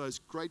out. They were those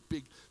great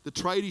big, the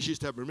tradies used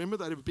to have, remember?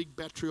 They'd have a big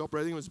battery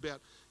operating. It was about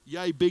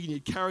yay big, and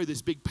you'd carry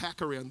this big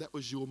pack around. That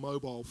was your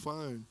mobile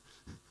phone.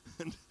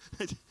 And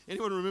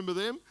anyone remember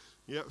them?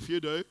 Yeah, a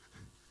few do.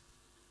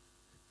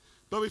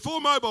 But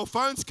before mobile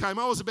phones came,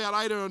 I was about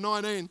 18 or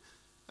 19, and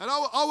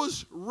I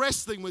was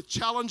wrestling with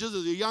challenges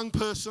as a young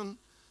person,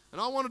 and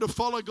I wanted to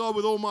follow God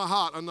with all my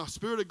heart. And the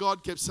Spirit of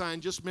God kept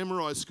saying, just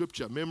memorize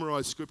Scripture,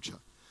 memorize Scripture.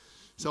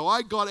 So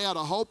I got out a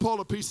whole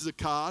pile of pieces of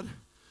card.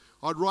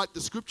 I'd write the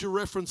scripture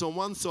reference on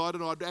one side,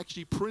 and I'd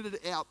actually printed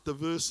out the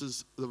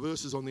verses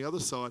on the other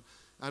side,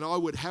 and I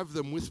would have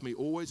them with me,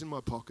 always in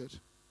my pocket,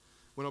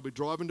 when I'd be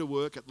driving to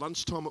work, at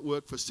lunchtime at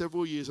work for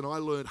several years, and I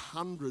learned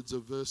hundreds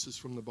of verses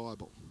from the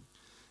Bible.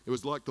 It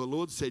was like the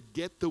Lord said,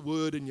 get the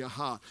Word in your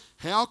heart.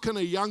 How can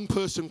a young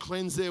person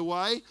cleanse their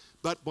way?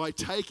 But by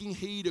taking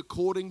heed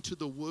according to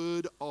the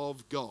Word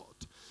of God.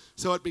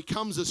 So it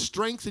becomes a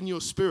strength in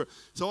your spirit.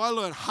 So I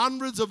learned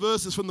hundreds of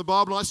verses from the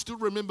Bible, and I still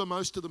remember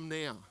most of them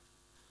now.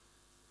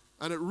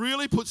 And it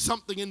really put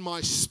something in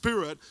my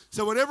spirit.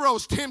 So whenever I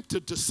was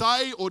tempted to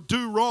say or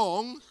do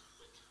wrong,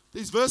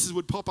 these verses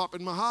would pop up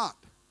in my heart.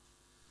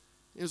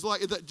 It was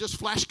like just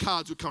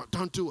flashcards would come up.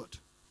 Don't do it.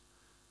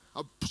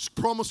 A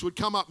promise would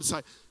come up and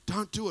say,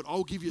 don't do it.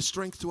 I'll give you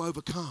strength to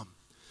overcome.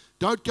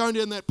 Don't go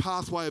down that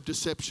pathway of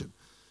deception.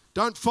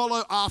 Don't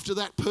follow after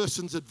that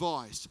person's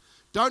advice.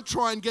 Don't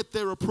try and get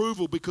their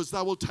approval, because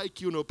they will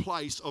take you into a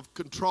place of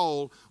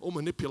control or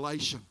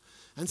manipulation.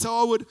 And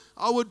so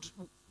I would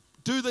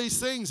do these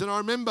things. And I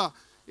remember,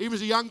 even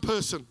as a young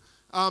person,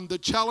 the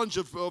challenge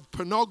of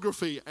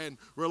pornography and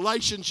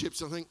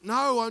relationships. I think,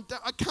 no,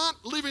 I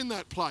can't live in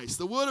that place.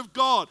 The Word of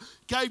God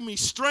gave me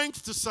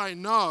strength to say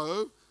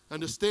no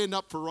and to stand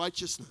up for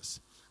righteousness.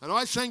 And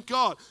I thank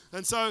God.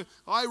 And so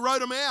I wrote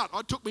them out.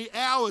 It took me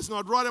hours, and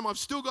I'd write them. I've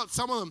still got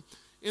some of them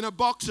in a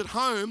box at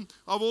home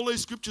of all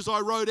these scriptures I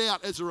wrote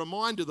out as a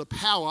reminder of the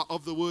power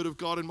of the Word of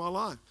God in my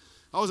life.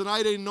 I was an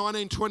 18,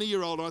 19,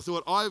 20-year-old, and I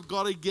thought, I've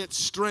got to get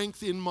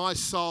strength in my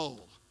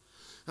soul.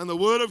 And the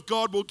Word of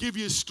God will give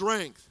you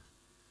strength.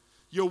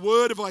 Your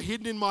word have I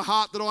hidden in my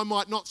heart that I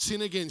might not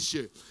sin against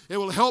you. It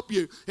will help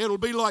you. It'll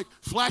be like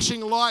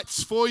flashing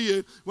lights for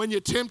you when you're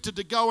tempted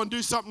to go and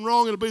do something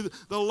wrong. It'll be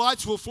the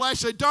lights will flash.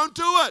 Say, don't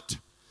do it.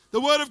 The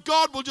Word of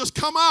God will just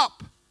come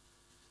up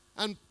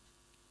and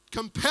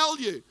compel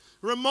you,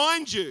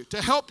 remind you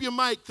to help you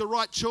make the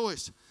right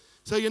choice.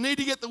 So you need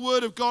to get the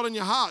Word of God in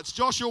your hearts.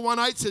 Joshua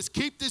 1:8 says,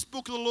 keep this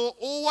book of the law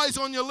always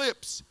on your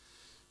lips.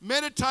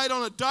 Meditate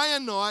on it day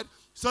and night,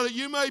 so that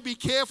you may be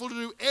careful to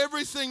do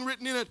everything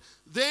written in it.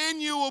 Then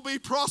you will be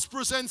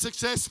prosperous and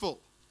successful.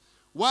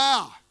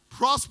 Wow,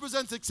 prosperous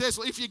and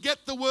successful if you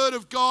get the Word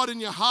of God in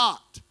your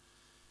heart.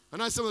 I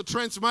know some of the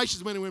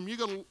transformations men and women, you've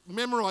got to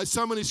memorize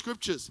so many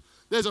scriptures.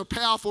 There's a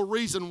powerful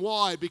reason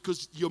why,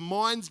 because your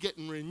mind's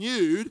getting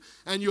renewed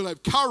and you'll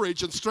have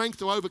courage and strength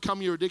to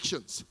overcome your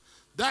addictions.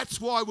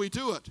 That's why we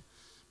do it.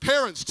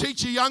 Parents,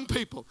 teach your young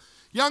people.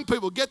 Young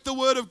people, get the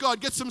Word of God.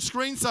 Get some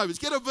screensavers.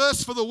 Get a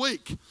verse for the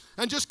week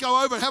and just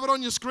go over it. Have it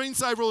on your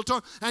screensaver all the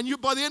time. And you,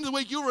 by the end of the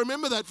week, you'll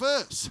remember that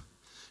verse.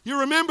 You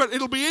remember it.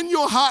 It'll be in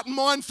your heart and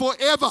mind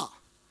forever.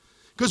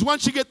 Because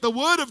once you get the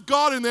Word of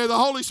God in there, the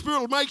Holy Spirit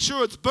will make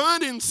sure it's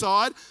burned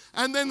inside.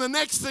 And then the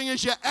next thing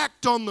is you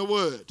act on the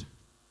Word.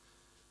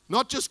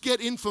 Not just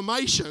get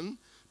information,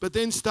 but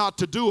then start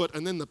to do it.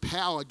 And then the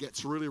power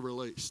gets really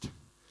released.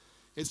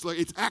 It's like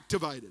it's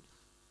activated.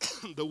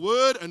 The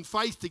Word and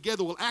faith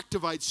together will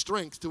activate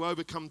strength to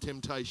overcome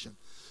temptation.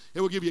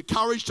 It will give you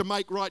courage to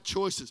make right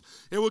choices.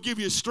 It will give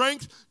you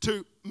strength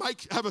to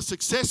have a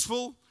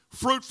successful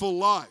fruitful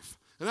life.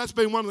 And that's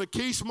been one of the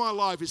keys for my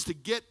life, is to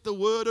get the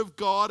Word of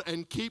God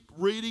and keep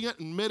reading it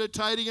and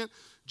meditating it,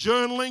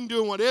 journaling,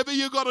 doing whatever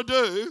you've got to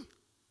do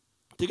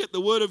to get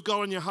the Word of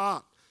God in your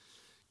heart.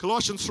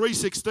 Colossians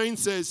 3:16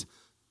 says,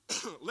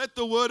 let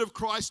the word of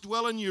Christ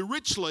dwell in you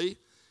richly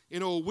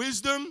in all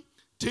wisdom,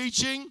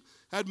 teaching,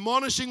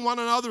 admonishing one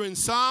another in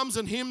psalms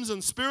and hymns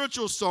and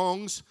spiritual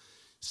songs,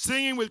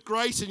 singing with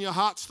grace in your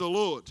hearts to the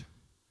Lord.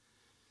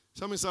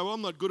 Some say, well,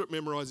 I'm not good at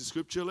memorizing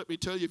scripture. Let me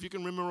tell you, if you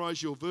can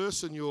memorize your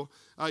verse and your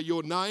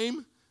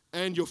name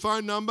and your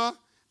phone number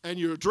and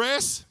your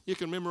address, you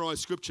can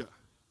memorize scripture.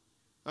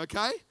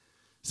 Okay?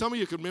 Some of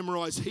you can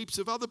memorize heaps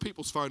of other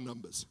people's phone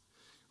numbers.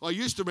 I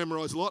used to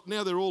memorize a lot.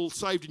 Now they're all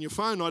saved in your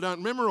phone. I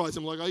don't memorize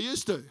them like I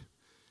used to.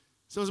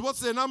 So I said, what's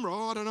their number?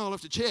 Oh, I don't know. I'll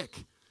have to check.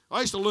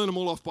 I used to learn them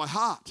all off by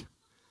heart.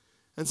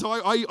 And so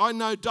I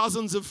know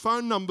dozens of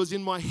phone numbers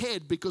in my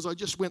head because I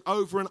just went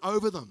over and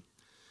over them.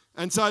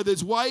 And so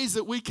there's ways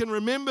that we can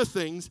remember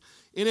things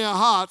in our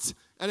hearts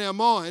and our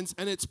minds,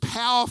 and it's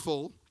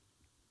powerful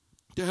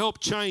to help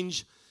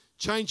change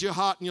your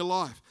heart and your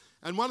life.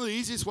 And one of the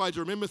easiest ways to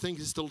remember things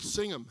is to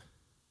sing them.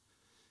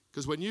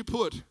 Because when you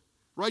put...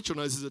 Rachel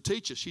knows as a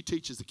teacher, she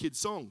teaches the kids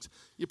songs.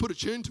 You put a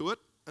tune to it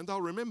and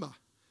they'll remember.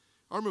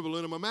 I remember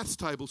learning my maths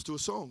tables to a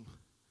song.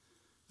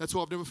 That's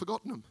why I've never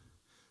forgotten them.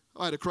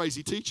 I had a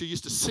crazy teacher who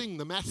used to sing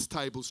the maths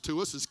tables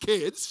to us as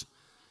kids.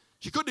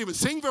 She couldn't even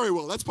sing very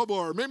well. That's probably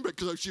why I remember it,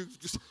 because she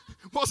just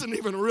wasn't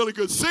even a really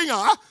good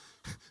singer.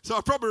 So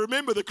I probably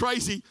remember the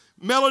crazy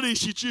melodies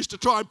she used to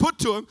try and put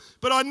to them.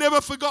 But I never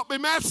forgot my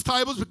maths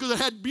tables because it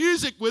had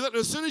music with it.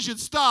 And as soon as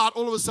you'd start,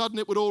 all of a sudden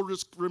it would all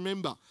just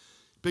remember.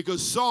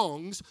 Because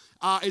songs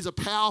is a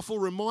powerful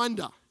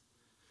reminder.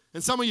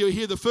 And some of you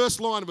hear the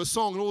first line of a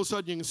song and all of a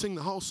sudden you can sing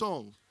the whole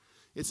song.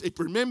 It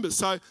remembers.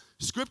 So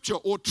scripture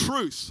or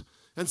truth.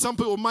 And some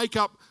people make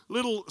up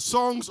little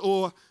songs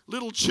or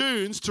little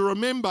tunes to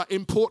remember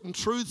important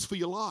truths for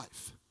your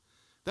life.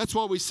 That's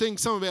why we sing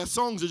some of our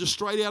songs are just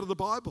straight out of the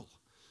Bible.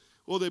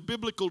 Or they're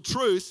biblical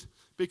truth,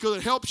 because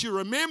it helps you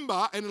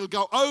remember, and it'll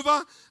go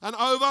over and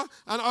over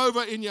and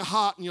over in your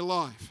heart and your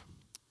life.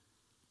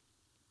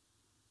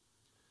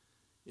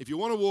 If you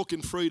want to walk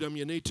in freedom,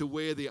 you need to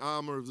wear the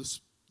armor of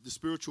the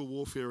spiritual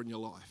warfare in your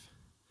life.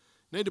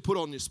 You need to put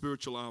on your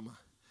spiritual armor.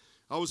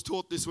 I was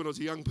taught this when I was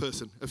a young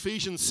person.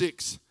 Ephesians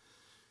 6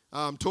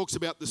 talks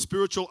about the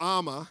spiritual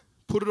armor.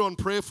 Put it on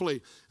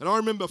prayerfully. And I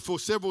remember for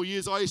several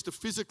years, I used to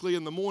physically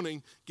in the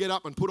morning get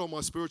up and put on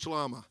my spiritual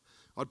armor.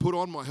 I'd put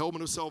on my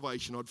helmet of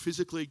salvation. I'd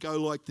physically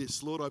go like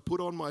this. Lord, I put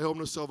on my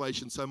helmet of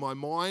salvation so my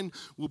mind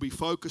will be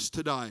focused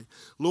today.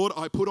 Lord,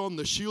 I put on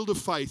the shield of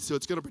faith so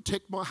it's going to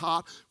protect my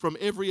heart from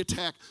every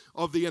attack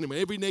of the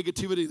enemy, every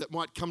negativity that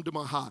might come to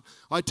my heart.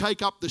 I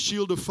take up the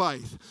shield of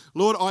faith.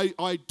 Lord,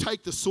 I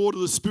take the sword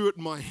of the Spirit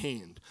in my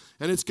hand,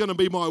 and it's going to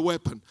be my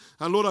weapon.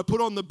 And Lord, I put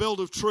on the belt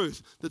of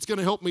truth that's going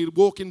to help me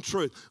walk in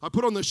truth. I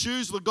put on the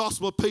shoes of the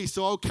gospel of peace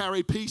so I'll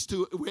carry peace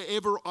to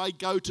wherever I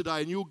go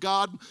today, and you'll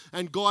guard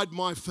and guide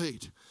my feet.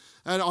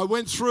 And I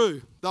went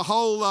through the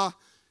whole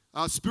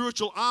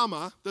spiritual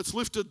armor that's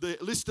listed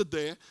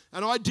there,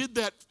 and I did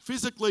that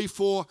physically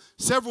for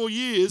several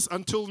years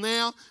until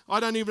now.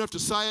 I don't even have to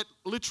say it.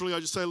 Literally, I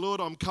just say,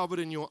 Lord, I'm covered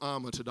in your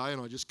armor today,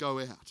 and I just go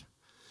out.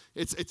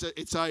 It's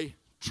a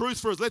truth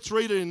for us. Let's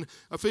read it in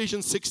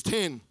Ephesians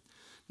 6:10.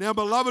 Now,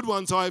 beloved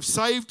ones, I have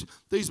saved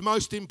these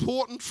most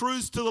important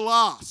truths to the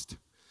last.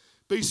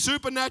 Be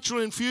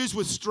supernaturally infused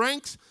with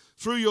strength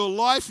through your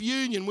life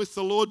union with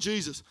the Lord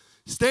Jesus.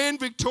 Stand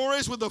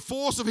victorious with the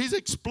force of his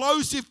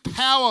explosive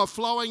power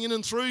flowing in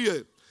and through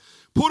you.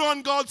 Put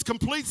on God's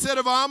complete set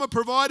of armor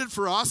provided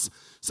for us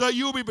so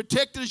you will be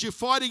protected as you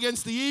fight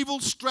against the evil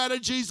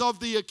strategies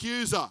of the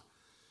accuser.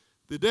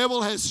 The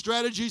devil has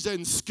strategies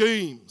and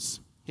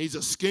schemes. He's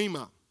a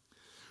schemer.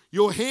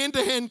 Your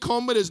hand-to-hand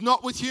combat is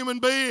not with human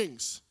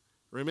beings.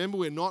 Remember,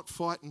 we're not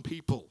fighting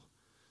people.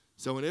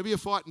 So whenever you're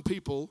fighting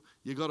people,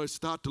 you've got to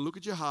start to look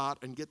at your heart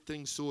and get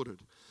things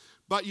sorted.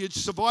 But you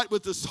fight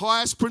with the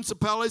highest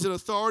principalities and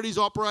authorities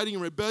operating in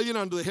rebellion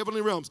under the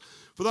heavenly realms.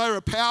 For they are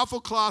a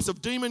powerful class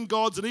of demon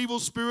gods and evil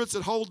spirits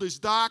that hold this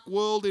dark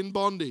world in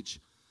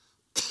bondage.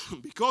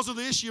 Because of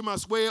this, you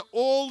must wear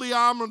all the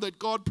armor that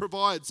God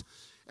provides,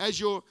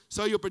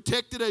 so you're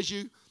protected as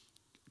you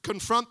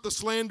confront the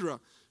slanderer.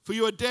 For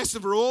you are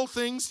destined for all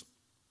things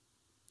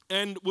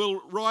and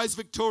will rise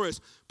victorious.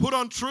 Put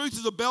on truth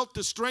as a belt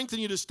to strengthen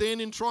you to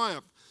stand in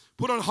triumph.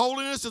 Put on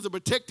holiness as a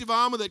protective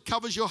armor that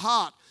covers your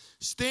heart.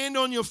 Stand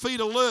on your feet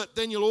alert,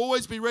 then you'll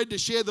always be ready to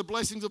share the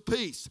blessings of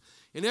peace.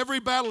 In every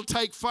battle,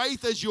 take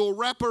faith as your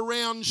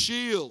wraparound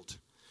shield,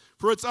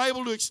 for it's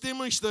able to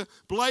extinguish the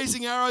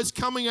blazing arrows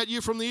coming at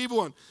you from the evil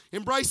one.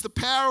 Embrace the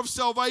power of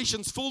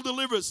salvation's full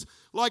deliverance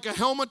like a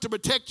helmet to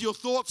protect your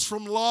thoughts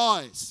from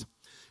lies.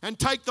 And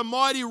take the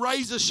mighty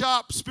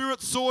razor-sharp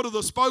spirit sword of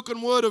the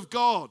spoken word of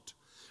God.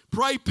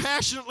 Pray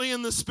passionately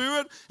in the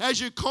Spirit as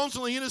you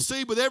constantly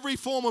intercede with every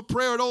form of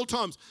prayer at all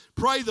times.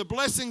 Pray the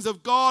blessings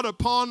of God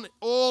upon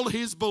all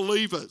his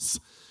believers.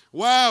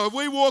 Wow, if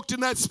we walked in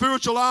that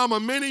spiritual armor,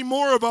 many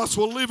more of us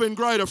will live in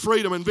greater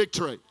freedom and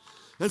victory.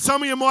 And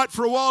some of you might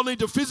for a while need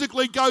to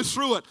physically go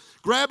through it.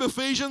 Grab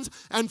Ephesians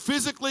and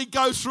physically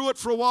go through it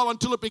for a while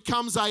until it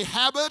becomes a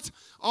habit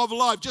of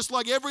life. Just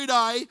like every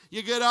day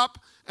you get up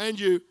and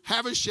you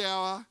have a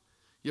shower,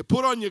 you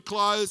put on your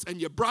clothes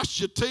and you brush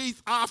your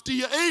teeth after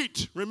you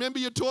eat. Remember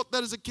you taught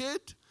that as a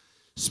kid?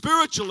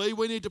 Spiritually,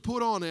 we need to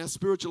put on our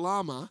spiritual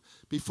armor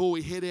before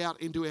we head out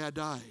into our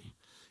day.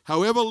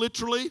 However,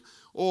 literally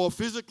or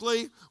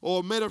physically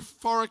or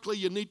metaphorically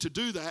you need to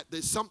do that,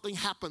 there's something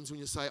happens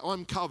when you say,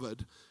 I'm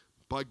covered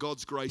by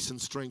God's grace and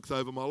strength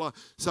over my life.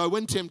 So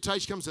when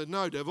temptation comes, say,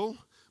 no, devil,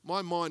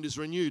 my mind is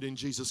renewed in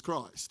Jesus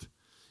Christ.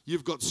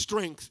 You've got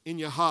strength in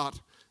your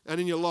heart and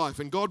in your life.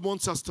 And God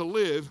wants us to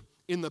live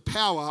in the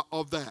power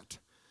of that.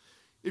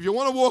 If you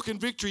want to walk in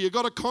victory, you've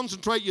got to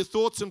concentrate your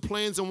thoughts and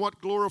plans on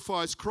what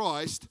glorifies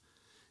Christ,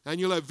 and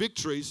you'll have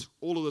victories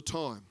all of the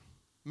time.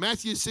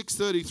 Matthew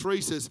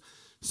 6:33 says,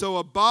 so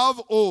above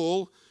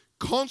all,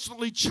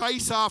 constantly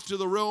chase after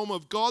the realm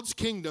of God's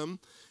kingdom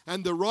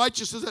and the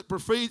righteousness that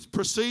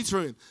proceeds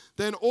from him.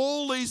 Then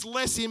all these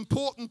less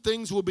important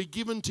things will be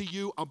given to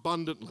you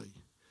abundantly.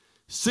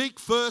 Seek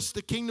first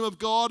the kingdom of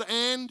God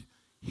and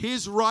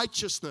his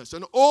righteousness,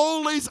 and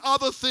all these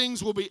other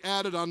things will be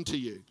added unto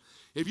you.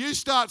 If you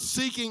start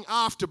seeking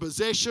after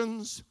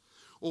possessions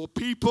or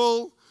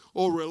people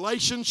or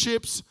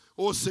relationships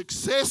or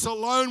success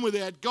alone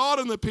without God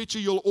in the picture,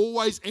 you'll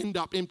always end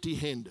up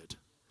empty-handed.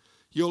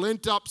 You'll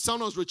end up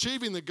sometimes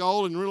achieving the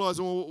goal and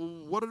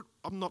realizing, well,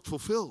 I'm not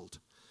fulfilled.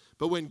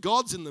 But when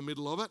God's in the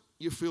middle of it,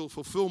 you feel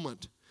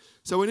fulfillment.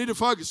 So we need to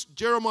focus.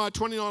 Jeremiah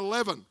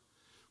 29:11.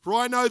 For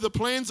I know the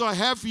plans I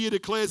have for you,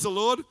 declares the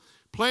Lord.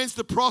 Plans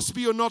to prosper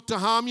you and not to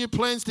harm you.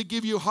 Plans to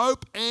give you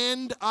hope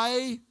and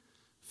a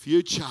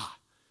future.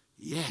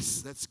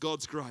 Yes, that's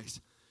God's grace.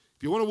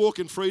 If you want to walk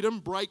in freedom,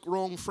 break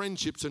wrong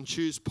friendships and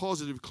choose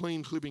positive,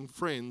 clean, living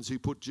friends who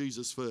put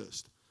Jesus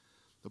first.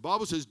 The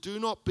Bible says, do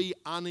not be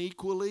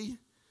unequally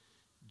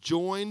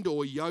joined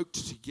or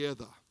yoked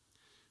together.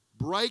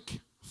 Break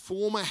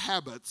former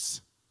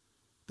habits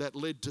that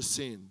led to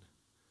sin.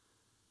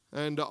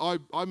 And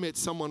I met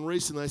someone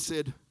recently, they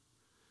said,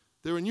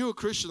 they're a newer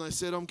Christian, they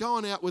said, I'm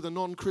going out with a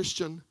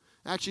non-Christian.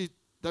 Actually,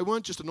 they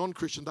weren't just a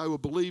non-Christian, they were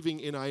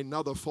believing in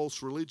another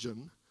false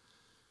religion.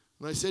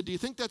 And they said, do you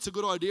think that's a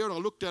good idea? And I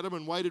looked at him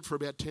and waited for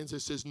about 10 seconds.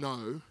 He says,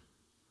 no.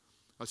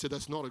 I said,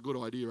 that's not a good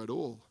idea at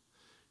all.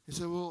 He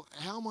said, well,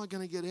 how am I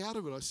going to get out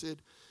of it? I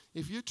said,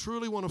 if you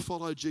truly want to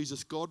follow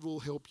Jesus, God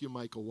will help you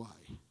make a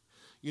way.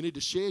 You need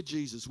to share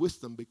Jesus with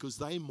them because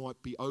they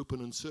might be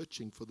open and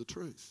searching for the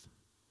truth.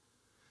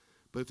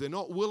 But if they're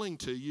not willing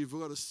to, you've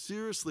got to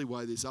seriously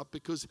weigh this up,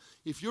 because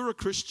if you're a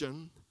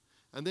Christian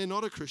and they're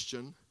not a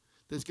Christian,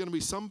 there's going to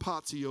be some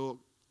parts of your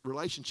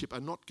relationship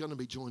are not going to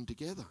be joined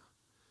together.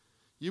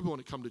 You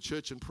want to come to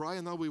church and pray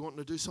and they'll be wanting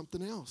to do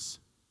something else.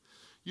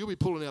 You'll be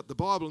pulling out the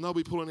Bible and they'll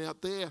be pulling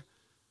out their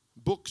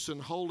books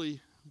and holy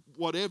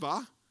whatever.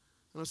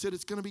 And I said,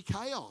 it's going to be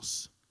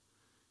chaos.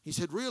 He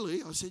said,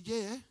 really? I said,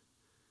 yeah.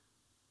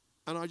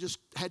 And I just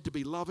had to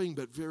be loving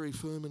but very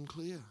firm and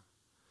clear.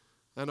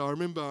 And I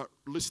remember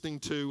listening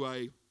to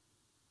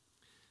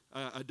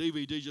a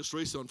DVD just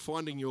recently on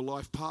finding your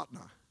life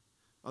partner.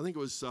 I think it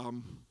was,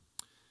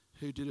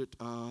 who did it?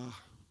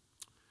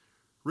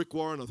 Rick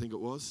Warren, I think it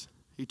was.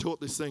 He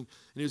taught this thing, and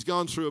he was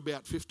going through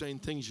about 15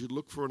 things you'd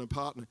look for in a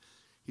partner.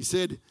 He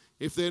said,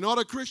 if they're not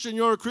a Christian,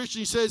 you're a Christian.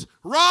 He says,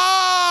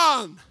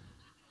 run!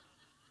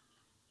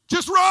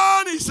 Just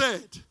run, he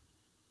said.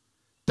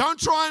 Don't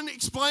try and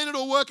explain it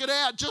or work it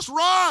out. Just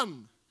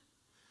run.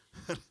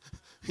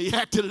 He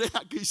acted it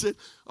out. He said,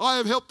 I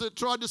have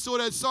tried to sort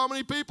out so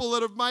many people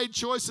that have made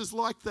choices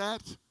like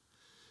that.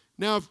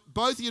 Now, if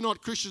both of you are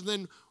not Christians,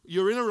 then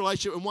you're in a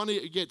relationship and one of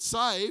you gets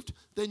saved,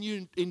 then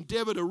you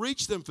endeavor to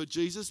reach them for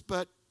Jesus,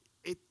 but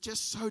it's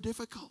just so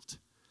difficult.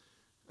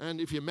 And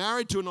if you're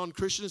married to a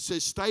non-Christian, it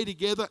says stay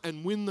together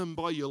and win them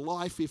by your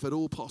life if at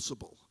all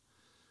possible.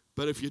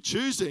 But if you're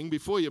choosing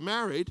before you're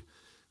married,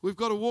 we've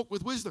got to walk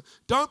with wisdom.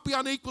 Don't be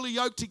unequally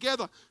yoked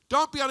together.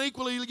 Don't be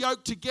unequally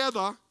yoked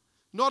together,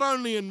 not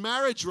only in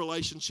marriage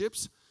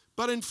relationships,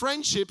 but in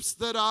friendships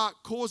that are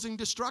causing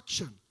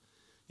destruction.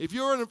 If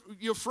you're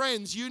your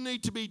friends, you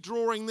need to be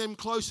drawing them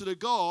closer to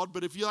God,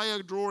 but if they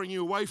are drawing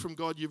you away from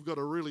God, you've got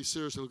to really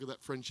seriously look at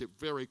that friendship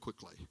very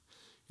quickly.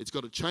 It's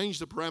got to change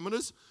the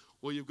parameters,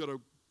 or you've got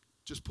to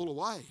just pull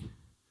away.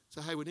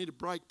 Say, hey, we need a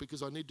break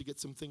because I need to get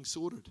some things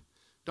sorted.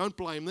 Don't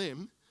blame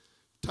them.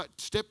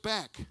 Step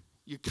back.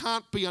 You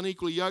can't be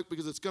unequally yoked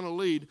because it's going to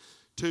lead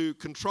to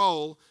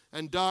control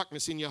and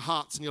darkness in your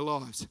hearts and your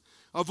lives.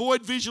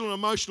 Avoid visual and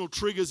emotional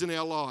triggers in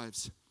our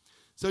lives.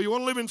 So you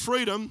want to live in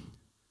freedom,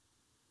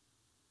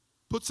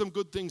 put some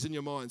good things in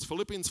your minds.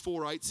 Philippians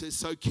 4:8 says,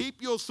 so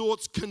keep your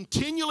thoughts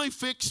continually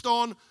fixed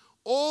on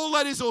all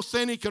that is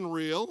authentic and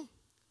real,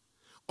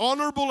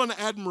 honourable and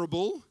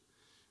admirable,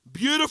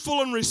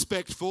 beautiful and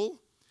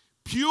respectful,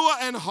 pure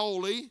and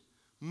holy,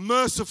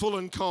 merciful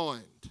and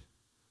kind.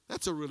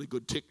 That's a really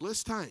good tick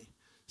list, hey?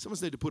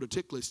 Someone's need to put a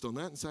tick list on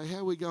that and say, how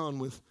are we going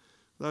with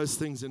those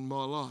things in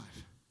my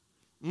life?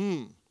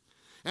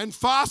 And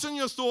fasten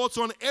your thoughts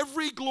on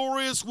every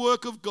glorious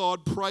work of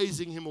God,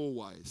 praising him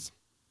always.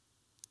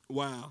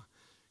 Wow.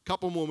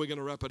 Couple more, we're going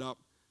to wrap it up.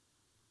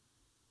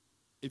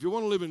 If you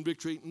want to live in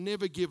victory,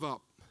 never give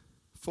up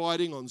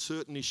fighting on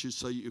certain issues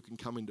so you can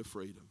come into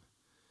freedom.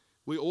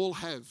 We all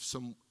have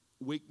some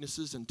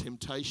weaknesses and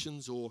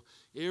temptations or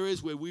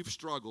areas where we've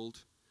struggled.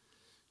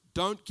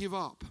 Don't give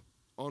up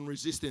on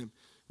resisting them.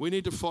 We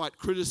need to fight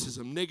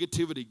criticism,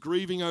 negativity,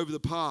 grieving over the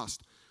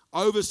past,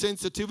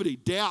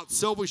 oversensitivity, doubt,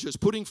 selfishness,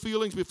 putting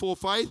feelings before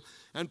faith,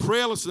 and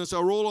prayerlessness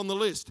are all on the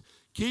list.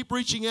 Keep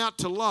reaching out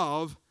to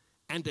love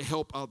and to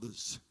help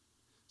others.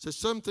 So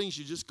some things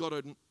you just got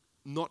to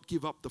not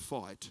give up the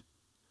fight,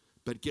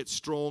 but get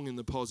strong in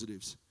the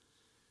positives.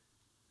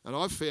 And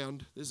I've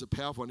found, this is a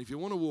powerful one, if you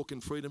want to walk in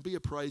freedom, be a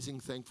praising,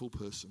 thankful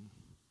person.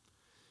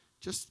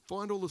 Just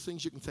find all the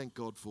things you can thank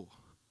God for.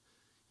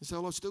 You say,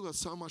 well, I've still got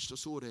so much to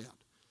sort out.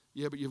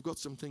 Yeah, but you've got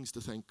some things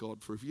to thank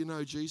God for. If you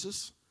know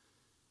Jesus,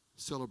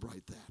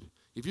 celebrate that.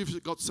 If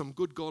you've got some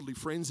good godly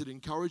friends that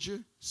encourage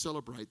you,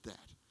 celebrate that.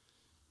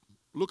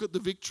 Look at the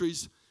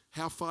victories,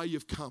 how far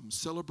you've come.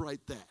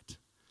 Celebrate that.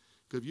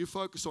 Because if you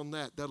focus on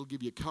that, that'll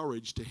give you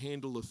courage to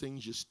handle the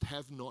things you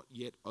have not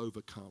yet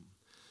overcome.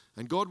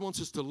 And God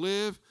wants us to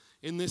live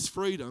in this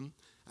freedom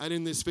and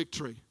in this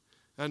victory.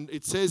 And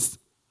it says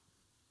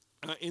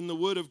in the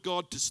Word of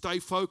God to stay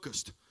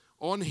focused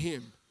on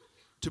him,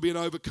 to be an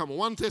overcomer.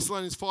 1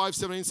 Thessalonians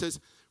 5:17 says,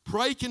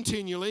 pray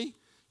continually,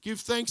 give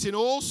thanks in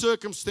all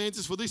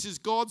circumstances, for this is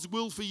God's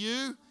will for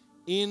you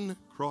in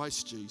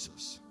Christ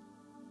Jesus.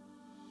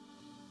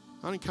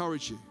 I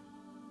encourage you,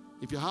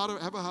 if you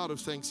have a heart of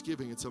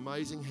thanksgiving, it's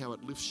amazing how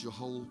it lifts your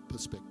whole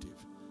perspective.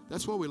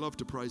 That's why we love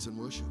to praise and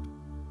worship.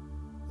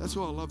 That's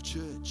why I love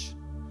church.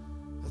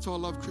 That's why I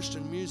love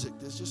Christian music.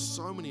 There's just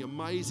so many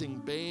amazing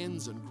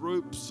bands and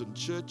groups and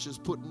churches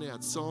putting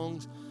out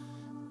songs.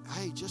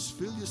 Hey, just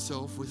fill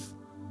yourself with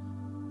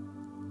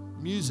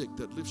music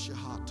that lifts your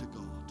heart to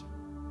God.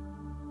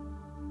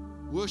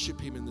 Worship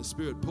him in the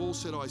Spirit. Paul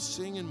said, I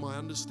sing in my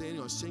understanding.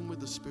 I sing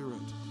with the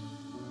Spirit.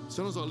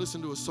 Sometimes I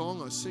listen to a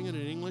song, I sing it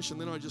in English, and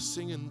then I just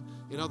sing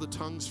in other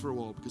tongues for a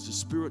while because the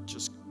Spirit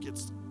just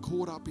gets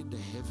caught up into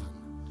heaven.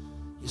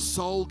 Your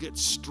soul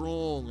gets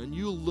strong, and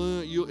you'll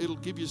learn. It'll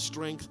give you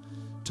strength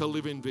to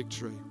live in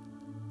victory.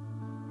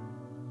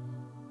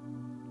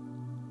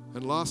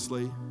 And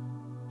lastly,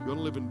 if you want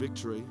to live in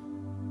victory,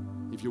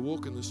 if you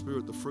walk in the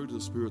Spirit, the fruit of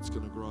the Spirit's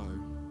going to grow.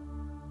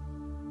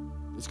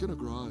 It's going to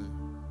grow.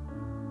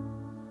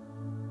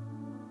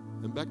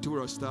 And back to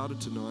where I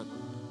started tonight,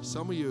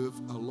 some of you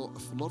are a lot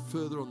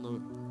further on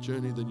the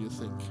journey than you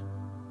think.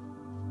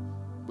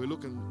 We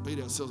look and beat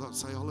ourselves up and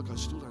say, oh, look, I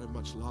still don't have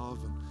much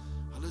love, and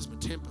I lose my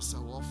temper so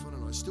often,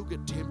 and I still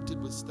get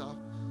tempted with stuff.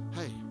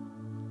 Hey,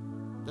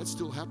 that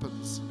still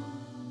happens.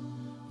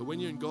 But when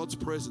you're in God's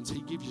presence,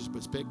 he gives you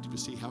perspective to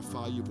see how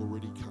far you've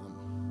already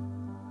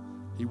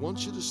come. He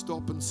wants you to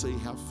stop and see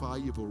how far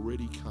you've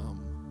already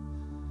come.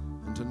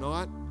 And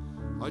tonight,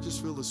 I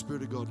just feel the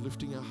Spirit of God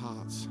lifting our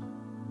hearts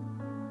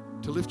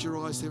to lift your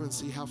eyes there and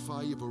see how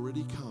far you've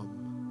already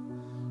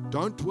come.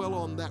 Don't dwell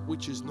on that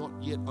which is not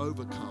yet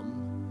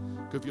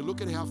overcome. Because if you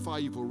look at how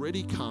far you've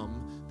already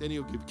come, then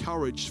he'll give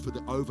courage for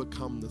to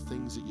overcome the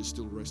things that you're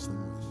still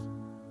wrestling with.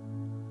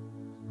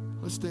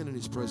 Let's stand in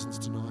his presence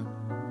tonight.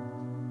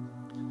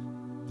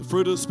 The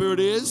fruit of the Spirit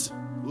is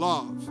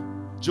love,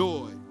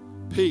 joy,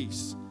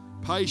 peace,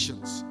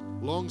 patience,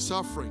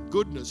 long-suffering,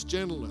 goodness,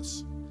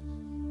 gentleness,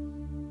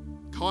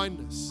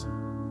 kindness,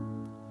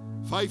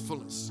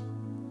 faithfulness.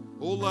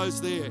 All those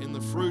there in the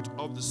fruit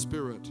of the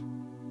Spirit.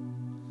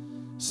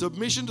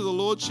 Submission to the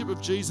Lordship of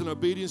Jesus and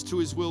obedience to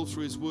his will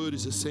through his word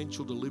is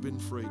essential to live in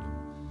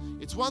freedom.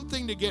 It's one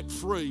thing to get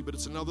free, but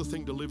it's another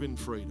thing to live in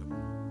freedom.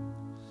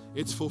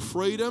 It's for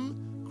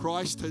freedom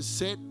Christ has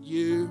set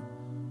you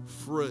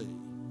free.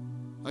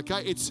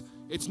 Okay?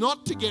 It's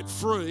not to get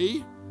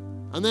free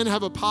and then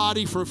have a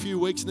party for a few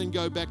weeks and then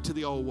go back to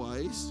the old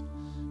ways.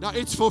 Now,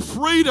 it's for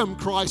freedom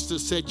Christ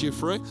has set you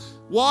free.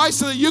 Why?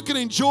 So that you can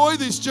enjoy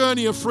this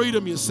journey of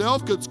freedom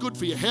yourself, because it's good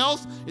for your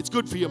health, it's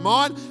good for your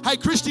mind. Hey,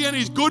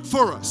 Christianity is good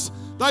for us.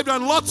 They've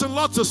done lots and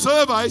lots of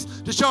surveys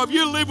to show if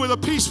you live with a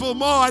peaceful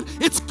mind,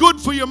 it's good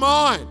for your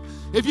mind.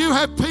 If you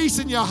have peace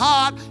in your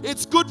heart,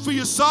 it's good for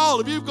your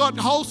soul. If you've got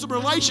wholesome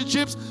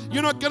relationships,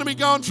 you're not going to be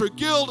going through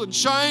guilt and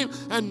shame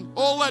and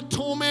all that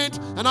torment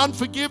and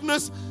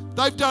unforgiveness.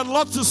 They've done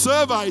lots of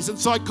surveys, and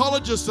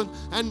psychologists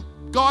and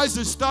guys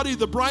who study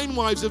the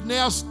brainwaves have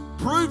now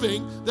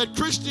proving that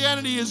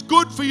Christianity is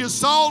good for your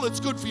soul, it's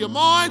good for your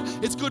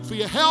mind, it's good for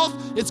your health,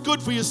 it's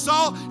good for your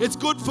soul, it's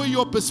good for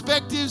your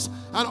perspectives,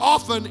 and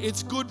often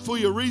it's good for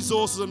your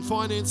resources and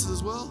finances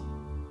as well.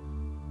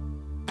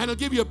 And it'll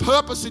give you a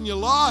purpose in your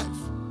life.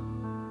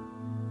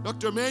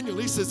 Dr. Emmanuel,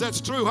 he says that's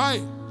true,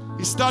 hey?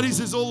 He studies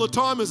this all the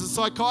time as a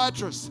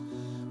psychiatrist,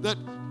 that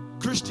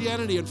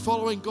Christianity and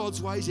following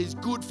God's ways is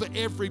good for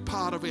every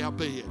part of our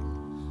being.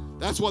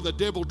 That's why the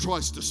devil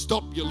tries to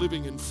stop you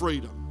living in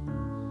freedom.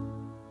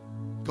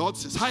 God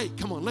says, hey,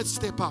 come on, let's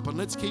step up and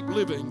let's keep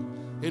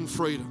living in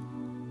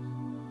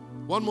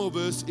freedom. One more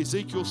verse,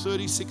 Ezekiel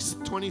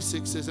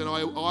 36:26 says, and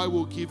I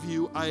will give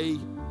you a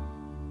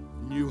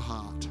new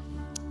heart.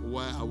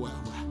 Wow.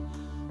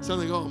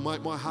 Something,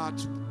 my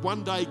heart's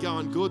one day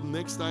going good and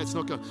next day it's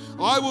not going.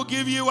 I will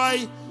give you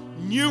a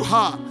new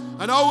heart,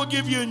 and I will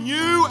give you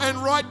new and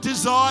right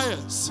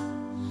desires,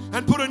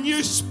 and put a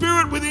new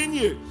spirit within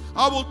you.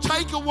 I will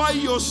take away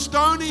your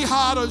stony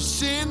heart of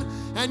sin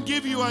and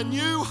give you a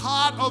new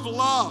heart of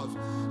love.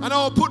 And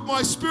I will put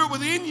my spirit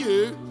within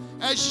you,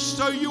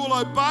 so you will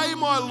obey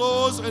my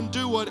laws and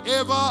do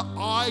whatever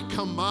I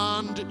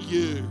command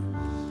you.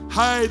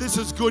 Hey, this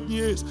is good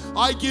news.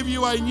 I give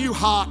you a new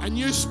heart, a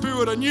new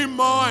spirit, a new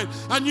mind,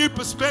 a new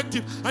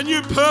perspective, a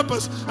new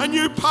purpose, a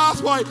new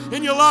pathway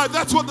in your life.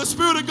 That's what the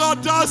Spirit of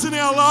God does in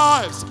our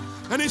lives.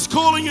 And He's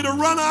calling you to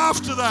run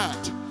after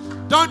that.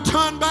 Don't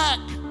turn back.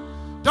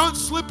 Don't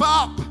slip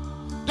up.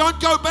 Don't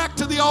go back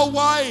to the old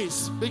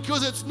ways,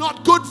 because it's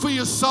not good for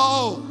your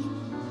soul.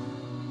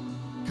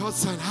 God's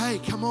saying, hey,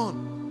 come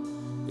on.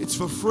 It's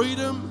for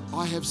freedom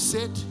I have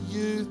set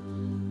you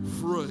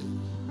free.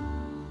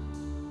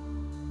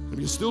 If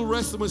you're still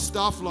wrestling with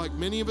stuff like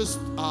many of us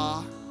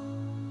are,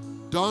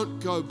 don't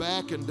go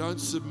back and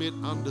don't submit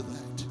under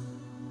that.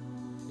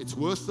 It's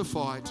worth the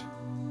fight.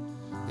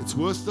 It's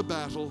worth the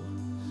battle.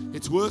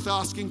 It's worth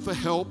asking for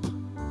help.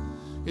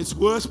 It's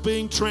worth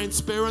being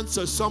transparent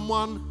so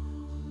someone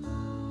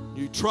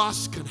you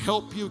trust can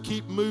help you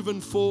keep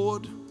moving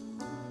forward.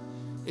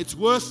 It's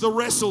worth the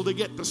wrestle to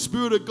get the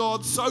Spirit of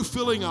God so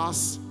filling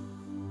us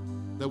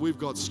that we've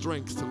got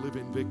strength to live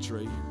in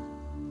victory.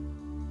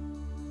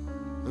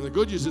 And the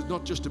good news is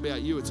not just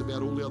about you, it's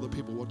about all the other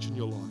people watching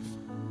your life.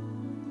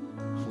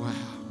 Wow.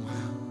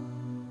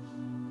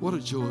 What a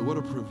joy, what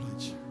a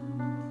privilege.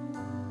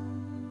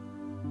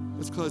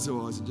 Let's close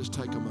our eyes and just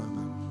take a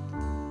moment.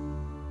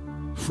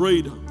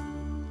 Freedom.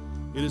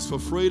 It is for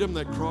freedom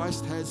that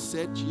Christ has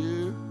set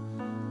you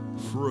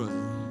free.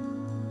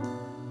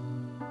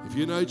 If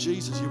you know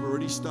Jesus, you've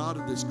already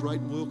started this great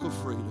work of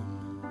freedom.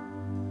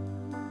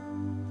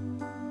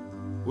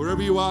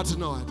 Wherever you are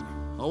tonight,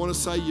 I want to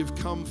say you've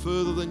come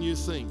further than you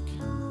think.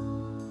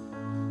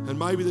 And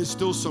maybe there's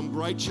still some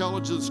great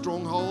challenges,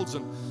 strongholds,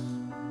 and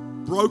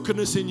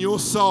brokenness in your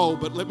soul.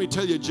 But let me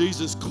tell you,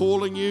 Jesus is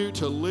calling you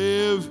to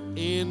live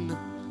in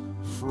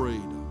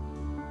freedom.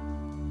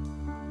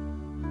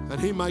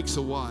 And He makes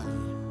a way.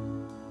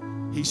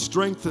 He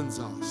strengthens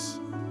us.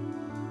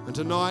 And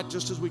tonight,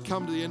 just as we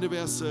come to the end of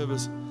our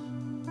service,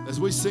 as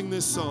we sing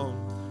this song,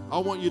 I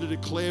want you to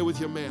declare with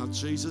your mouth,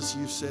 Jesus,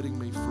 you're setting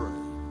me free.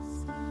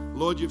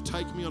 Lord, you've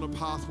taken me on a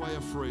pathway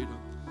of freedom.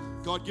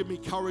 God, give me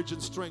courage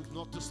and strength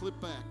not to slip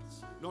back,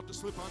 not to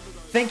slip under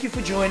those. Thank you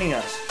for joining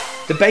us.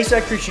 The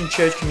Bayside Christian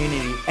Church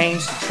community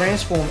aims to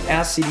transform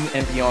our city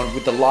and beyond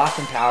with the life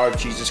and power of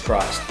Jesus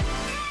Christ.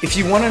 If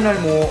you want to know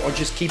more or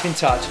just keep in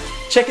touch,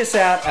 check us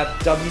out at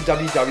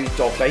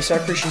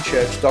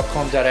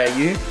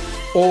www.baysidechristianchurch.com.au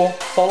or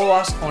follow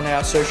us on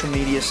our social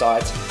media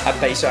sites at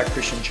Bayside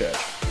Christian Church.